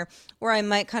dinner, or I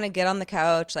might kind of get on the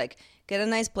couch, like get a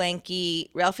nice blankie.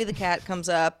 Ralphie the cat comes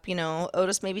up,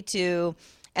 Otis maybe too.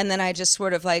 And then I just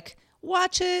sort of like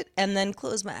watch it and then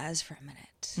close my eyes for a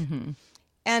minute.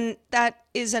 And that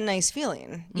is a nice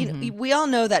feeling. We all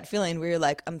know that feeling where you're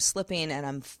like, I'm slipping and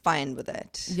I'm fine with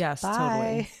it. Yes,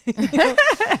 Bye.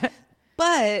 totally.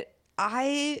 But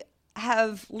I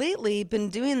have lately been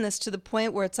doing this to the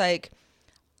point where it's like,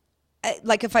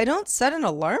 like if I don't set an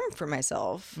alarm for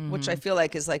myself, which I feel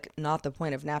like is like not the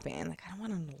point of napping. Like I don't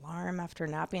want an alarm after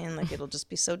napping. Like it'll just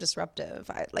be so disruptive.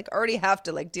 I like already have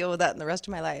to like deal with that in the rest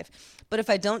of my life. But if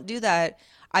I don't do that,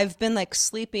 I've been like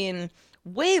sleeping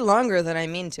way longer than I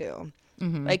mean to.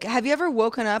 Like, have you ever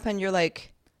woken up and you're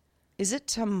like, is it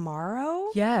tomorrow?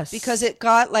 Yes. Because it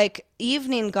got like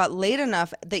evening got late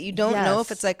enough that you don't know if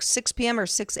Yes. it's like 6 p.m. or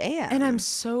 6 a.m. And I'm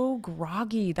so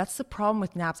groggy. That's the problem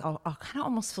with naps. I'll kind of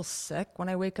almost feel sick when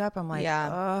I wake up. I'm like,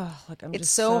 Yeah. oh, like I'm it's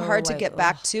just so hard to like, get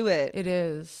back ugh. to it. It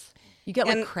is. You get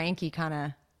like And- cranky kind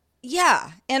of.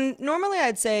 Yeah. And normally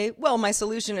I'd say, well, my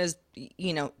solution is,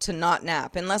 to not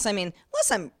nap unless I'm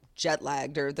jet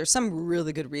lagged or there's some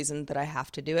really good reason that I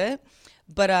have to do it.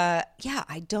 But yeah,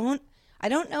 I don't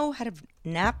know how to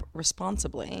nap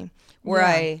responsibly where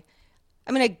I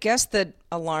guess the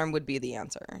alarm would be the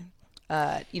answer.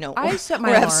 I Or, set my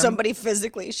or have alarm. somebody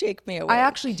physically shake me awake. I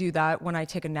actually do that when I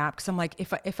take a nap because I'm like,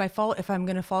 if I'm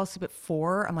gonna fall asleep at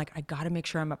 4, I'm like, I gotta make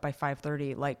sure I'm up by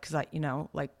 5:30, like, because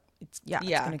it's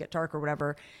gonna get dark or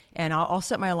whatever, and I'll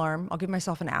set my alarm. I'll give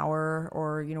myself an hour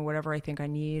or whatever I think I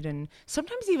need, and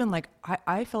sometimes even like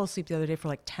I fell asleep the other day for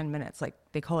like 10 minutes, like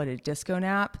they call it a disco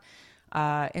nap,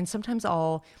 and sometimes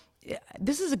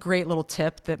this is a great little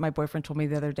tip that my boyfriend told me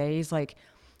the other day. He's like,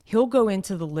 he'll go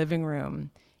into the living room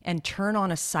and turn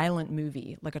on a silent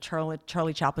movie, like a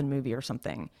Charlie Chaplin movie or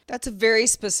something. That's very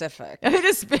specific. It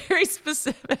is very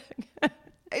specific.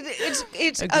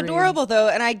 It's Agreed. adorable though,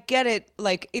 and I get it.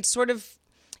 Like it's sort of,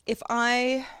 if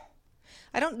I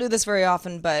don't do this very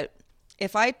often, but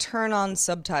if I turn on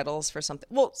subtitles for something,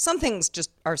 well, some things just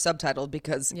are subtitled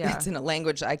because Yeah. it's in a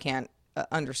language I can't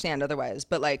understand otherwise.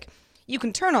 But like, you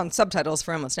can turn on subtitles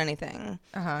for almost anything,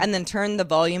 and then turn the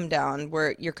volume down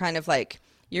where you're kind of like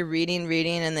you're reading,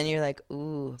 and then you're like,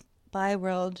 ooh, bye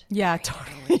world. Yeah,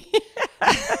 totally.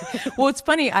 Well, it's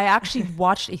funny. I actually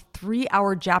watched a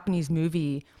 3-hour Japanese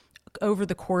movie over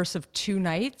the course of 2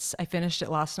 nights. I finished it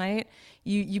last night.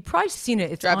 You probably seen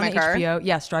it. It's Drive on My Car? HBO.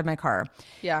 Yes, Drive My Car.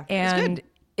 Yeah, it's and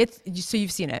good. so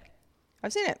you've seen it.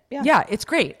 I've seen it. Yeah. Yeah, it's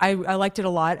great. I liked it a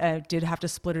lot. I did have to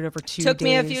split it over 2 Took days.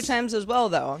 me a few times as well,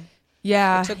 though.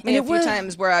 Yeah, It took me and a few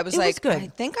times where I was it like, good. I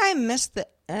think I missed the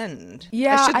end.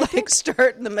 Yeah, I should I like think-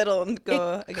 start in the middle and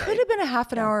go It again. could have been a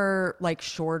half an hour like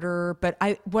shorter, but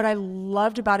what I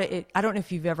loved about it, I don't know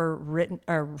if you've ever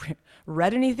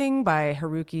read anything by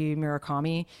Haruki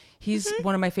Murakami. He's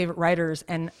one of my favorite writers,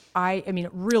 and I mean,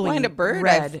 it really Wind Up Bird,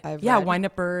 read. I've yeah, read. Wind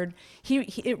Up Bird.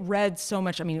 It read so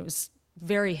much. I mean, it was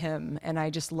very him, and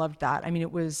I just loved that. I mean,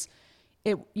 it was.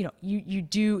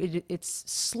 It's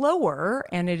slower,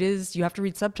 and you have to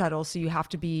read subtitles, so you have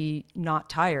to be not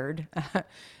tired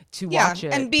to Yeah, watch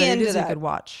it. and be but into it is that. a good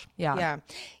watch. Yeah.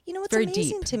 You know, it's Very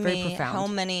amazing deep, to very me profound. how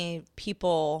many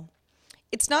people,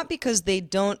 it's not because they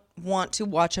don't want to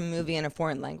watch a movie in a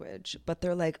foreign language, but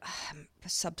they're like, the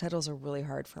subtitles are really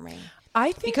hard for me.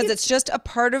 I think Because it's just a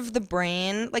part of the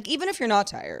brain, like even if you're not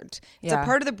tired, it's a Yeah.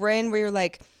 part of the brain where you're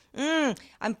like,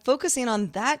 I'm focusing on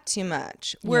that too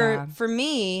much. Where Yeah. for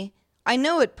me, I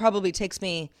know it probably takes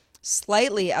me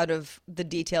slightly out of the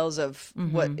details of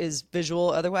Mm-hmm. what is visual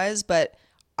otherwise, but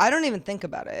I don't even think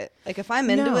about it. Like if I'm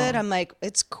into No. it, I'm like,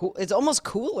 it's cool. It's almost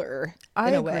cooler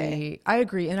in a way. I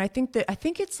agree. And I think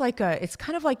it's like it's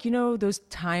kind of like, those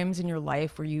times in your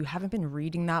life where you haven't been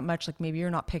reading that much, like maybe you're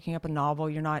not picking up a novel,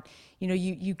 you're not,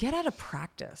 you get out of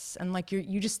practice and like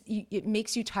it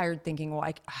makes you tired thinking,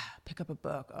 well, pick up a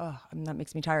book. Oh, that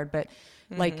makes me tired. But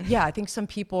like, yeah, I think some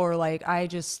people are like,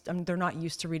 they're not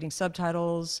used to reading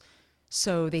subtitles.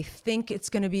 So they think it's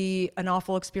going to be an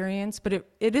awful experience, but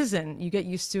it isn't. You get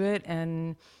used to it,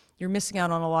 and you're missing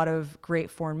out on a lot of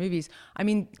great foreign movies. I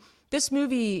mean, this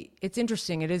movie, it's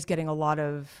interesting. It is getting a lot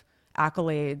of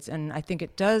accolades, and I think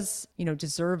it does,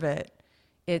 deserve it.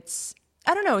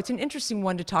 I don't know, it's an interesting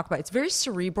one to talk about. It's very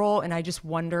cerebral, and I just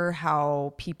wonder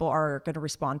how people are going to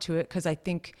respond to it, because I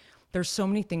think there's so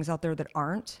many things out there that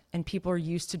aren't, and people are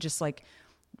used to just like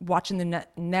watching the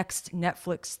next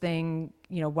Netflix thing,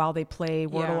 while they play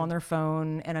Wordle Yeah. on their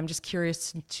phone. And I'm just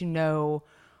curious to know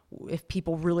if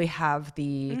people really have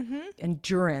the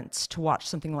endurance to watch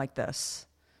something like this.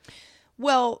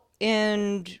 Well,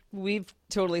 and we've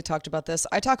totally talked about this.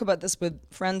 I talk about this with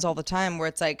friends all the time where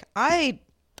it's like, I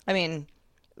mean,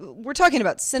 we're talking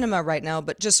about cinema right now,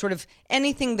 but just sort of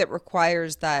anything that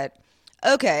requires that,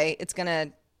 okay,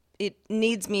 it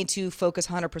needs me to focus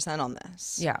 100% on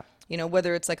this. Yeah.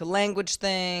 Whether it's like a language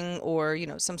thing or,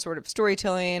 some sort of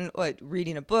storytelling or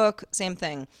reading a book, same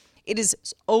thing. It is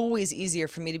always easier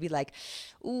for me to be like,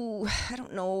 ooh, I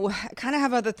don't know. I kind of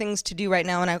have other things to do right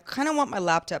now, and I kind of want my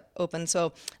laptop open.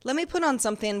 So let me put on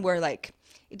something where like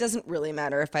it doesn't really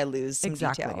matter if I lose some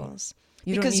Exactly. details.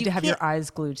 You Because don't need to have your can't- eyes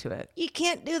glued to it. You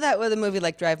can't do that with a movie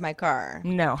like Drive My Car.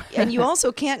 No. And you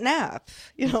also can't nap,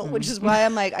 which is why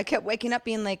I'm like, I kept waking up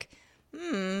being like, I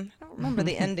don't remember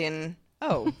the ending.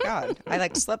 Oh, God. I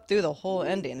slept through the whole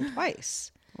ending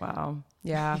twice. Wow.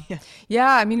 Yeah.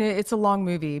 Yeah. I mean, it's a long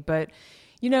movie, but,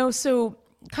 so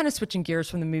kind of switching gears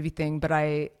from the movie thing, but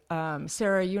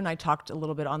Sarah, you and I talked a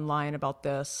little bit online about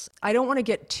this. I don't want to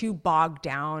get too bogged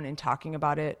down in talking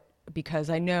about it because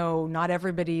I know not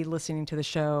everybody listening to the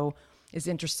show is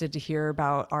interested to hear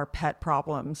about our pet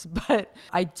problems, but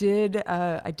I did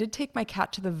take my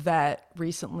cat to the vet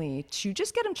recently to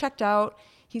just get him checked out.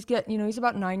 He's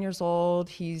about 9 years old.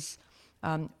 He's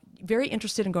very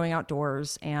interested in going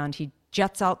outdoors, and he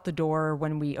jets out the door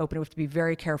when we open it. We have to be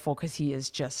very careful because he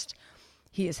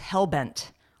is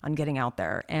hell-bent on getting out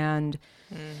there. And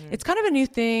it's kind of a new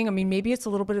thing. I mean, maybe it's a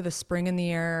little bit of the spring in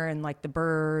the air and like the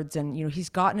birds, and he's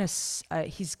gotten the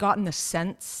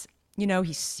sense.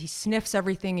 He sniffs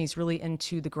everything. He's really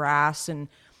into the grass, and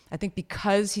I think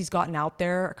because he's gotten out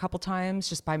there a couple times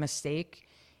just by mistake,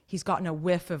 he's gotten a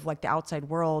whiff of like the outside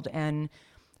world, and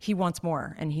he wants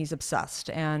more, and he's obsessed.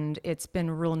 And it's been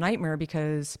a real nightmare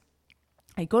because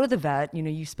I go to the vet,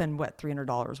 you spend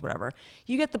 $300, whatever.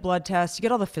 You get the blood test, you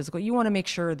get all the physical. You want to make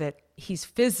sure that he's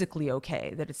physically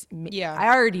okay, that it's, Yeah.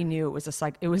 I already knew it was a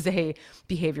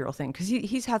behavioral thing because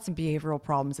he's had some behavioral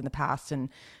problems in the past. And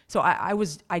so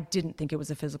I didn't think it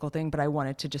was a physical thing, but I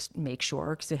wanted to just make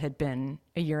sure because it had been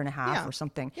a year and a half or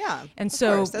something. Yeah. And of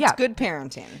so, course. That's good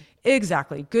parenting.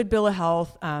 Exactly. Good bill of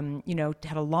health.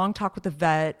 Had a long talk with the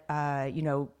vet.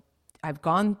 I've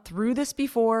gone through this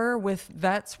before with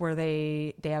vets where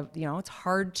they have, it's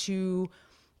hard to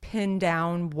pin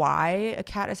down why a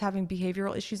cat is having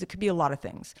behavioral issues. It could be a lot of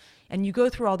things. And you go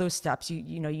through all those steps.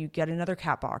 You get another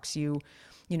cat box. You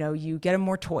get him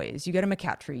more toys. You get him a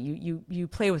cat tree. You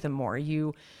play with him more.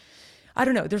 I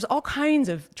don't know. There's all kinds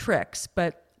of tricks,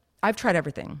 but I've tried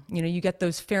everything. You get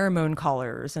those pheromone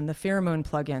collars and the pheromone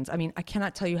plugins. I mean, I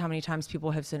cannot tell you how many times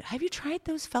people have said, have you tried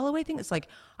those Fellaway things? It's like,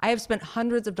 I have spent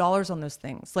hundreds of dollars on those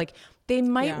things. Like, they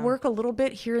might work a little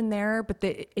bit here and there, but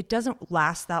it doesn't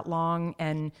last that long.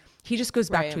 And he just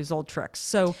goes back to his old tricks.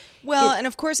 So, and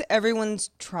of course, everyone's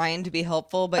trying to be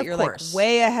helpful, but you're course. like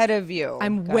way ahead of you.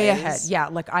 I'm way ahead. Yeah.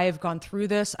 Like, I have gone through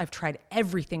this. I've tried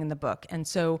everything in the book. And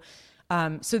so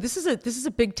this is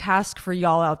a big task for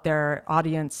y'all out there,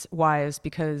 audience wise,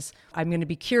 because I'm going to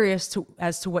be curious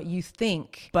as to what you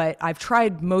think. But I've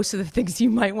tried most of the things you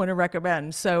might want to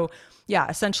recommend. So yeah,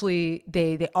 essentially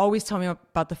they always tell me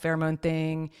about the pheromone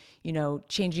thing.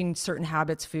 Changing certain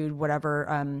habits, food,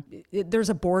 whatever. There's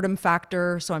a boredom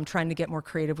factor, so I'm trying to get more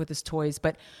creative with his toys.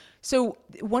 But so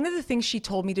one of the things she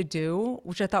told me to do,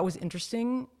 which I thought was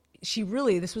interesting.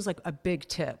 This was like a big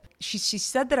tip. She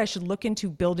said that I should look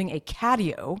into building a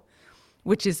catio,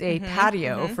 which is a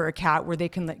patio for a cat where they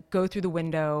can go through the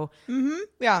window.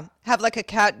 Yeah. Have like a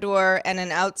cat door and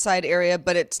an outside area,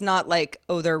 but it's not like,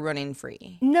 they're running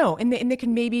free. No, and they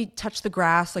can maybe touch the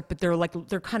grass, but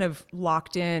they're kind of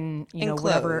locked in,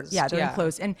 whatever. Enclosed, Yeah, they're yeah.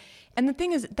 enclosed. And the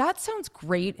thing is, that sounds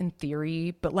great in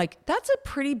theory, but that's a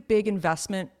pretty big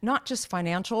investment, not just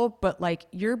financial, but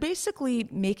you're basically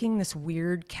making this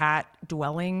weird cat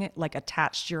dwelling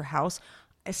attached to your house.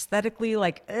 Aesthetically,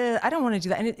 I don't want to do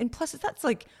that. And plus, that's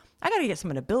I got to get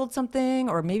someone to build something,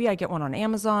 or maybe I get one on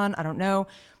Amazon. I don't know.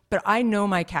 But I know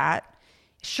my cat.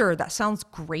 Sure, that sounds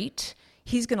great.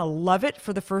 He's going to love it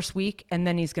for the first week, and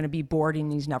then he's going to be bored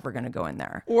and he's never going to go in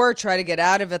there. Or try to get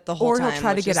out of it the whole time. Or he'll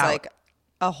try to which get is out.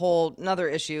 A whole another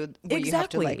issue where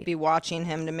Exactly. you have to be watching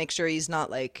him to make sure he's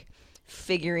not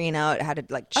figuring out how to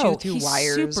chew through he's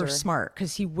wires. Super smart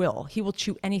because he will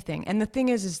chew anything. And the thing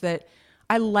is that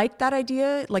I like that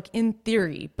idea, in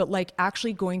theory, but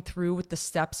actually going through with the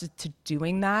steps to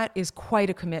doing that is quite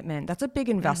a commitment. That's a big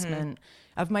investment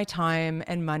of my time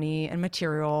and money and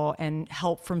material and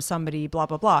help from somebody, blah,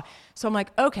 blah, blah. So I'm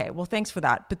like, okay, well, thanks for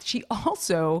that. But she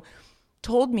also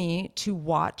told me to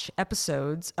watch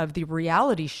episodes of the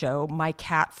reality show, My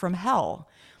Cat from Hell,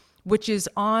 which is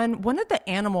on one of the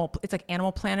it's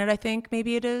Animal Planet, I think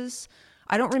maybe it is.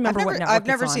 I don't remember what network I've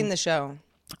never it's on. seen the show.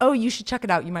 Oh, you should check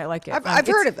it out. You might like it. I've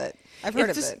heard of it. I've heard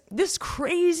of it. This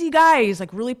crazy guy. He's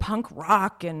really punk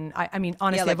rock, and I mean,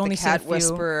 honestly, I've only seen a Cat few.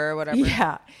 Whisperer or whatever.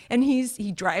 Yeah, and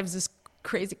he drives this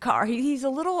crazy car. He's a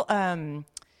little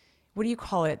what do you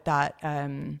call it? That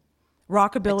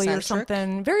rockabilly Eccentric? or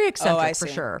something. Very eccentric I for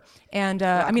see. sure. And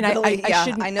I mean, I Rockabilly, yeah,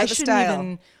 shouldn't I know the shouldn't style.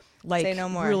 even Say no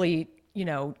more. really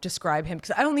describe him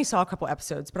because I only saw a couple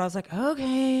episodes, but I was like,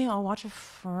 okay, I'll watch a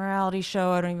reality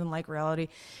show. I don't even like reality.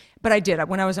 But I did.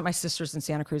 When I was at my sister's in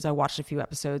Santa Cruz, I watched a few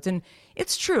episodes. And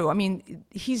it's true. I mean,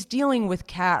 he's dealing with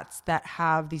cats that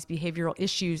have these behavioral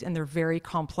issues and they're very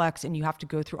complex. And you have to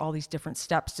go through all these different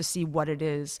steps to see what it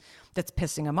is that's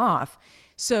pissing him off.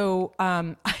 So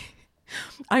I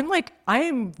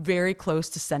am very close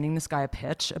to sending this guy a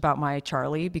pitch about my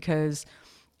Charlie because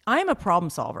I'm a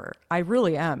problem solver. I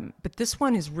really am. But this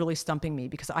one is really stumping me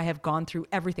because I have gone through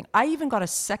everything. I even got a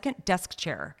second desk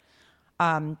chair.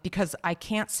 Because I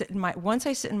can't sit once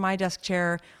I sit in my desk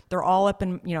chair, they're all up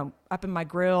in my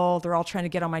grill. They're all trying to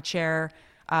get on my chair.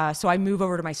 So I move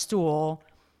over to my stool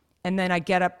and then I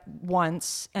get up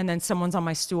once and then someone's on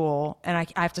my stool and I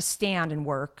have to stand and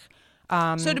work.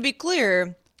 So to be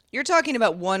clear, you're talking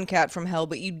about one cat from hell,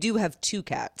 but you do have two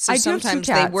cats. So I do have two sometimes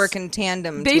cats. they work in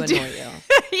tandem They to do. annoy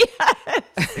you.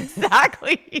 Yes,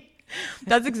 exactly.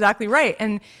 That's exactly right.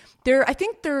 And I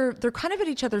think they're kind of at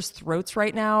each other's throats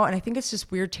right now, and I think it's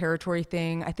just weird territory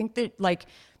thing. I think that like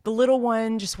the little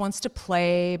one just wants to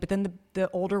play, but then the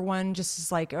older one just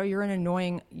is like, "Oh, you're an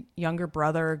annoying younger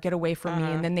brother. Get away from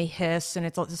me!" And then they hiss, and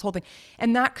it's this whole thing.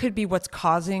 And that could be what's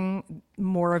causing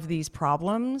more of these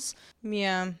problems.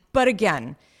 Yeah. But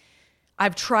again,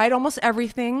 I've tried almost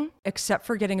everything except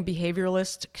for getting a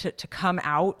behavioralist to come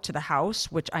out to the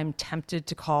house, which I'm tempted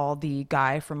to call the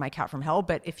guy from My Cat from Hell.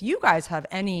 But if you guys have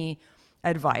any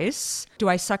advice, do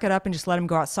I suck it up and just let him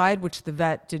go outside? Which the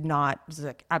vet did not, was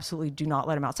like, absolutely do not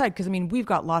let him outside. Because I mean, we've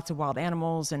got lots of wild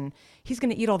animals and he's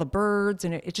going to eat all the birds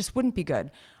and it just wouldn't be good.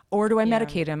 Or do I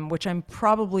medicate him, which I'm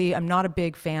not a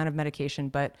big fan of medication,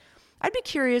 but I'd be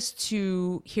curious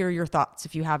to hear your thoughts.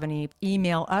 If you have any,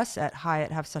 email us at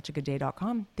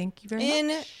hi@havesuchagoodday.com. Thank you very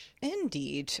much.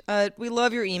 Indeed. We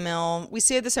love your email. We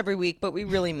say this every week, but we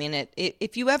really mean it.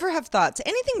 If you ever have thoughts,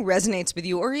 anything resonates with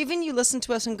you, or even you listen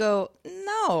to us and go,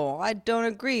 no, I don't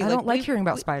agree. I don't like hearing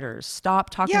about spiders.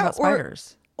 Stop talking about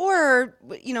spiders. Or,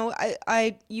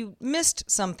 you missed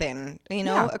something,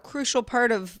 a crucial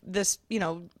part of this,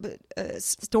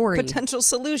 story, potential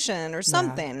solution or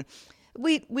something. Yeah.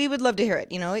 We would love to hear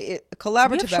it. A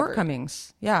collaborative. We have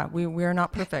shortcomings. Yeah, we are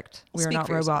not perfect. We are not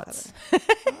robots.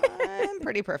 I'm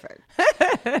pretty perfect.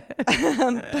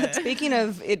 But speaking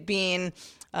of it being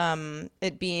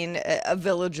a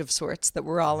village of sorts that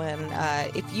we're all in,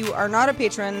 if you are not a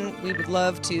patron, we would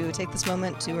love to take this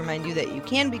moment to remind you that you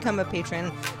can become a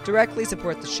patron, directly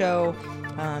support the show,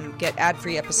 get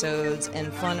ad-free episodes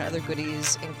and fun other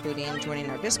goodies, including joining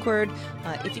our Discord.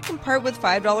 If you can part with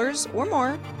 $5 or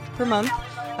more per month,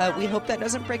 we hope that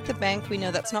doesn't break the bank. We know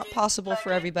that's not possible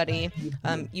for everybody.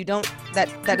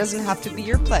 That doesn't have to be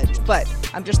your pledge, but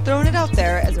I'm just throwing it out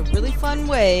there as a really fun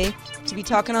way to be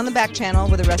talking on the back channel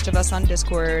with the rest of us on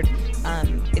Discord.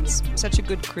 It's such a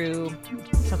good crew.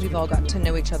 We've all gotten to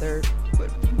know each other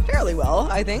fairly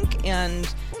well, I think, and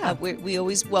we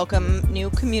always welcome new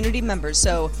community members.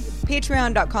 So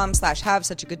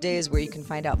patreon.com/havesuchagoodday is where you can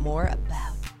find out more about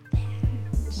that.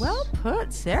 Well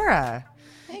put, Sarah.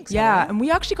 Thanks. Yeah, Henry. and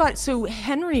we actually so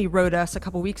Henry wrote us a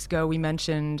couple weeks ago. We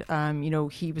mentioned,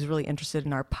 he was really interested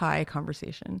in our pie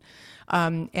conversation.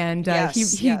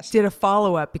 He did a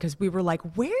follow-up because we were like,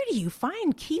 where do you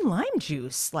find key lime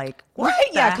juice? Like, what?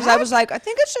 Yeah, because I was like, I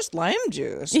think it's just lime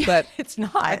juice, but it's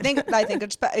not. I think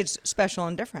it's special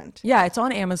and different. Yeah, it's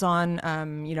on Amazon.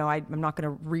 I'm not going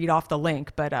to read off the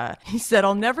link, but he said,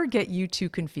 I'll never get you too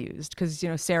confused because,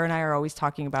 Sarah and I are always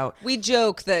talking about. We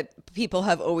joke that people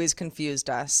have always confused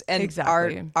us, and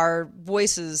exactly. our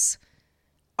voices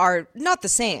are not the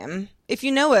same. If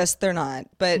you know us, they're not,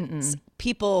 but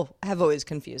people have always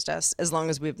confused us as long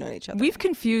as we've known each other. We've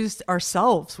confused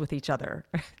ourselves with each other,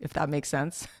 if that makes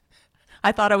sense.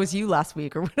 I thought I was you last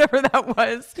week or whatever that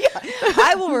was. Yeah,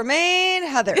 I will remain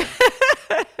Heather.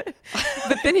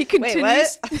 But then he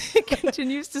continues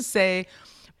to say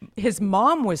his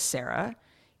mom was Sarah.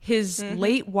 His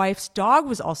late wife's dog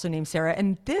was also named Sarah.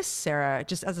 And this Sarah,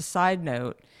 just as a side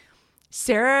note,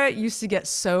 Sarah used to get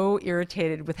so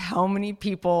irritated with how many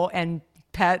people and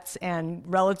pets and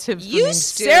relatives were named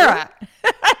Sarah.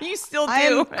 You still do.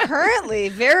 I'm currently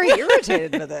very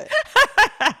irritated with it.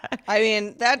 I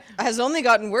mean, that has only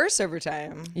gotten worse over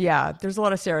time. Yeah, there's a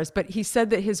lot of Sarahs. But he said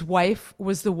that his wife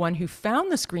was the one who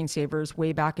found the screensavers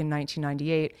way back in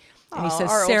 1998. And he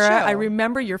says, Sarah, I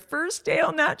remember your first day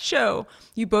on that show.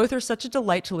 You both are such a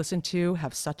delight to listen to.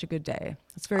 Have such a good day.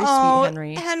 That's very sweet,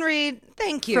 Henry. Henry,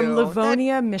 thank you. From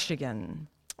Livonia, Michigan.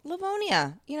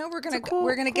 Livonia. You know, we're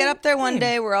gonna get up there one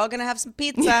day. We're all gonna have some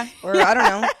pizza, or I don't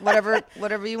know,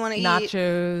 whatever you want to eat.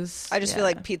 Nachos. I just feel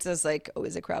like pizza's like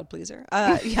always a crowd pleaser.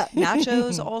 Yeah,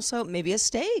 nachos also. Maybe a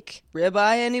steak,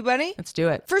 ribeye. Anybody? Let's do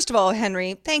it. First of all,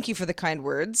 Henry, thank you for the kind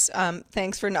words.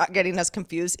 Thanks for not getting us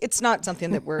confused. It's not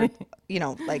something that we're,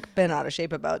 like been out of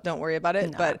shape about. Don't worry about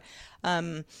it. No. But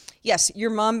yes, your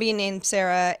mom being named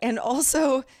Sarah, and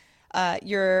also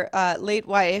your late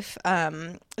wife's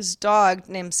dog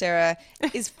named Sarah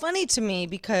is funny to me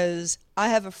because I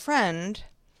have a friend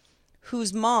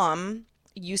whose mom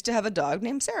used to have a dog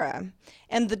named Sarah,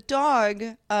 and the dog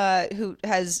who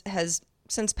has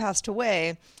since passed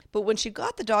away. But when she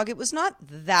got the dog, it was not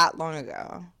that long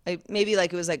ago. Maybe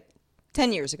it was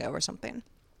 10 years ago or something.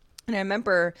 And I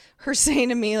remember her saying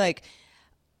to me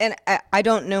and I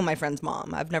don't know my friend's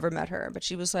mom. I've never met her, but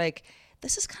she was like,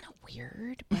 this is kind of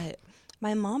weird, but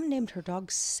my mom named her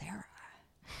dog Sarah.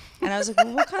 And I was like,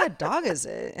 well, what kind of dog is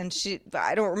it? And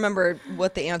I don't remember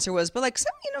what the answer was, but like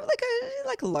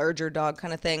a larger dog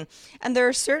kind of thing. And there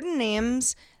are certain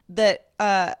names that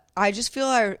I just feel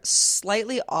are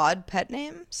slightly odd pet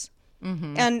names.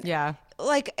 Mm-hmm. And yeah,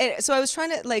 so I was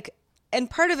trying to and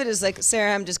part of it is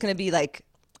Sarah, I'm just going to be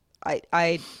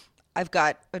I've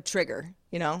got a trigger.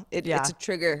 It's a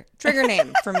trigger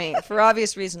name for me for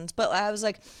obvious reasons. But I was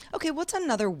like, okay, what's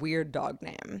another weird dog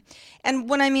name? And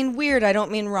when I mean weird, I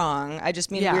don't mean wrong. I just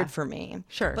mean weird for me.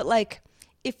 Sure. But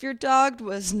if your dog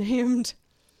was named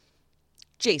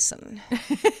Jason,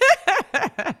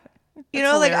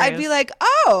 I'd be like,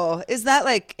 oh, is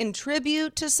that in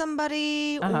tribute to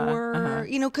somebody or,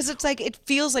 because it's it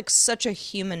feels like such a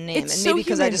human name. It's and maybe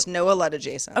because I just know a lot of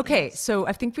Jasons. Okay. So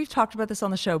I think we've talked about this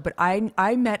on the show, but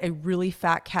I met a really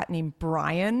fat cat named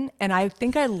Brian, and I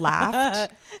think I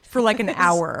laughed for an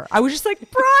hour. I was just like,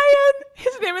 Brian,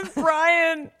 his name is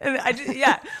Brian.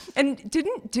 And And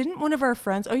didn't one of our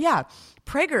friends,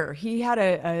 Prager, he had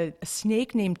a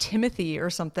snake named Timothy or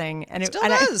something. And Still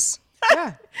does.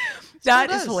 Yeah.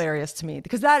 That is hilarious to me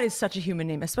because that is such a human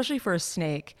name, especially for a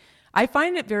snake. I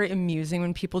find it very amusing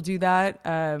when people do that.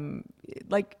 I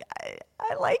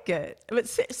like it. But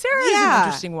Sarah is an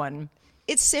interesting one.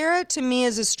 Sarah to me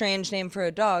is a strange name for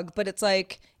a dog, but it's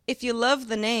if you love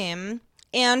the name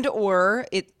and or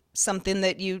it's something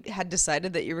that you had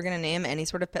decided that you were going to name any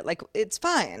sort of pet, it's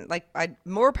fine.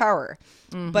 More power.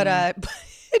 Mm-hmm. But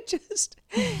it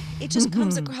just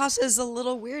comes across as a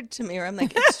little weird to me, or I'm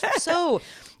it's so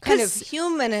kind of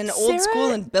human and old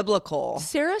school and biblical.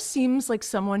 Sarah seems like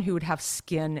someone who would have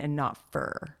skin and not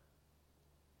fur.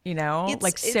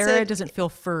 Sarah doesn't feel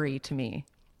furry to me.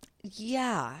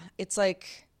 Yeah. It's I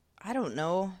don't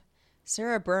know,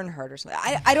 Sarah Bernhardt or something.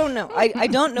 I don't know. I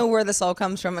don't know where this all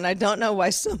comes from, and I don't know why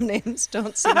some names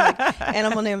don't seem like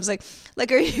animal names. Are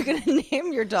you going to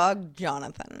name your dog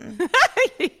Jonathan?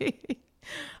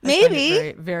 Maybe.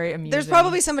 Very, very amusing. There's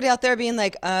probably somebody out there being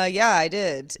yeah, I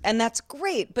did. And that's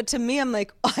great. But to me, I'm I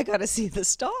got to see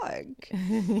this dog.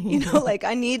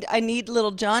 I need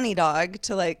little Johnny dog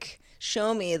to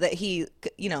show me that he,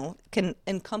 can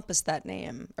encompass that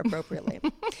name appropriately.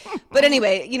 But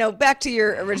anyway, back to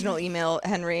your original email,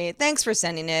 Henry. Thanks for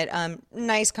sending it.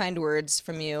 Nice, kind words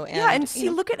from you. And see,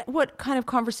 look at what kind of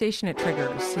conversation it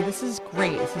triggers. See, this is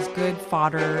great. This is good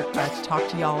fodder to talk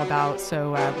to y'all about.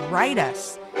 So write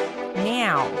us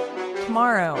now,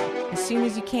 tomorrow, as soon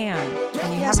as you can.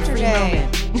 When you Yesterday.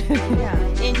 have a free moment.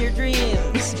 Yeah. In your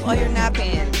dreams, while you're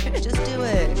napping. Just do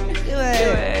it. Do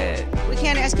it. We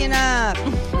can't ask you enough.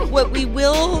 What we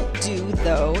will do,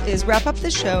 though, is wrap up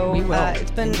the show. We will.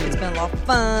 It's been a lot of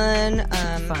fun.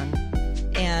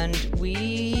 And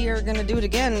we are going to do it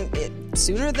again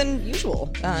sooner than usual.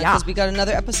 Because we got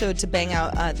another episode to bang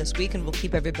out this week, and we'll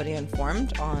keep everybody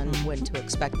informed on when to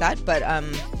expect that.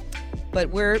 But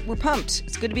we're pumped.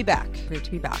 It's good to be back. Great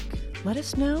to be back. Let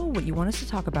us know what you want us to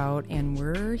talk about, and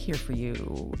we're here for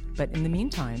you. But in the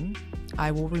meantime, I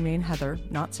will remain Heather,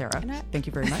 not Sarah. Thank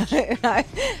you very much.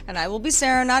 And I will be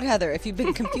Sarah, not Heather. If you've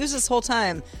been confused this whole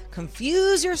time,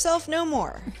 confuse yourself no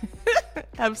more.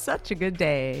 Have such a good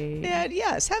day.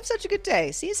 Yes, have such a good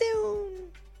day. See you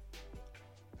soon.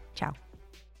 Ciao.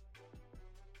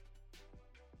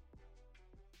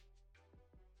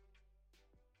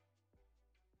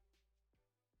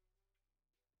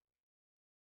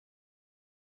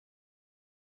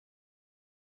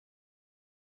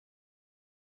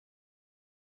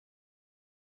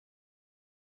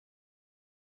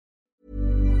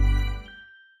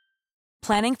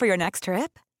 Planning for your next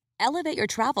trip? Elevate your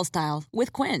travel style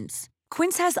with Quince.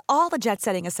 Quince has all the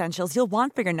jet-setting essentials you'll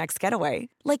want for your next getaway,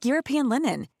 like European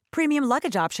linen, premium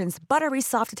luggage options, buttery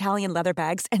soft Italian leather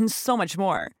bags, and so much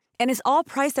more. And is all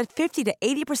priced at 50 to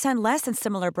 80% less than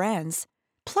similar brands.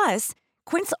 Plus,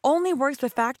 Quince only works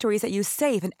with factories that use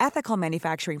safe and ethical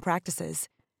manufacturing practices.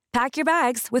 Pack your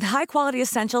bags with high-quality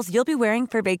essentials you'll be wearing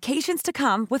for vacations to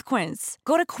come with Quince.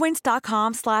 Go to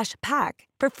quince.com/pack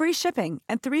for free shipping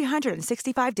and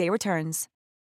 365-day returns.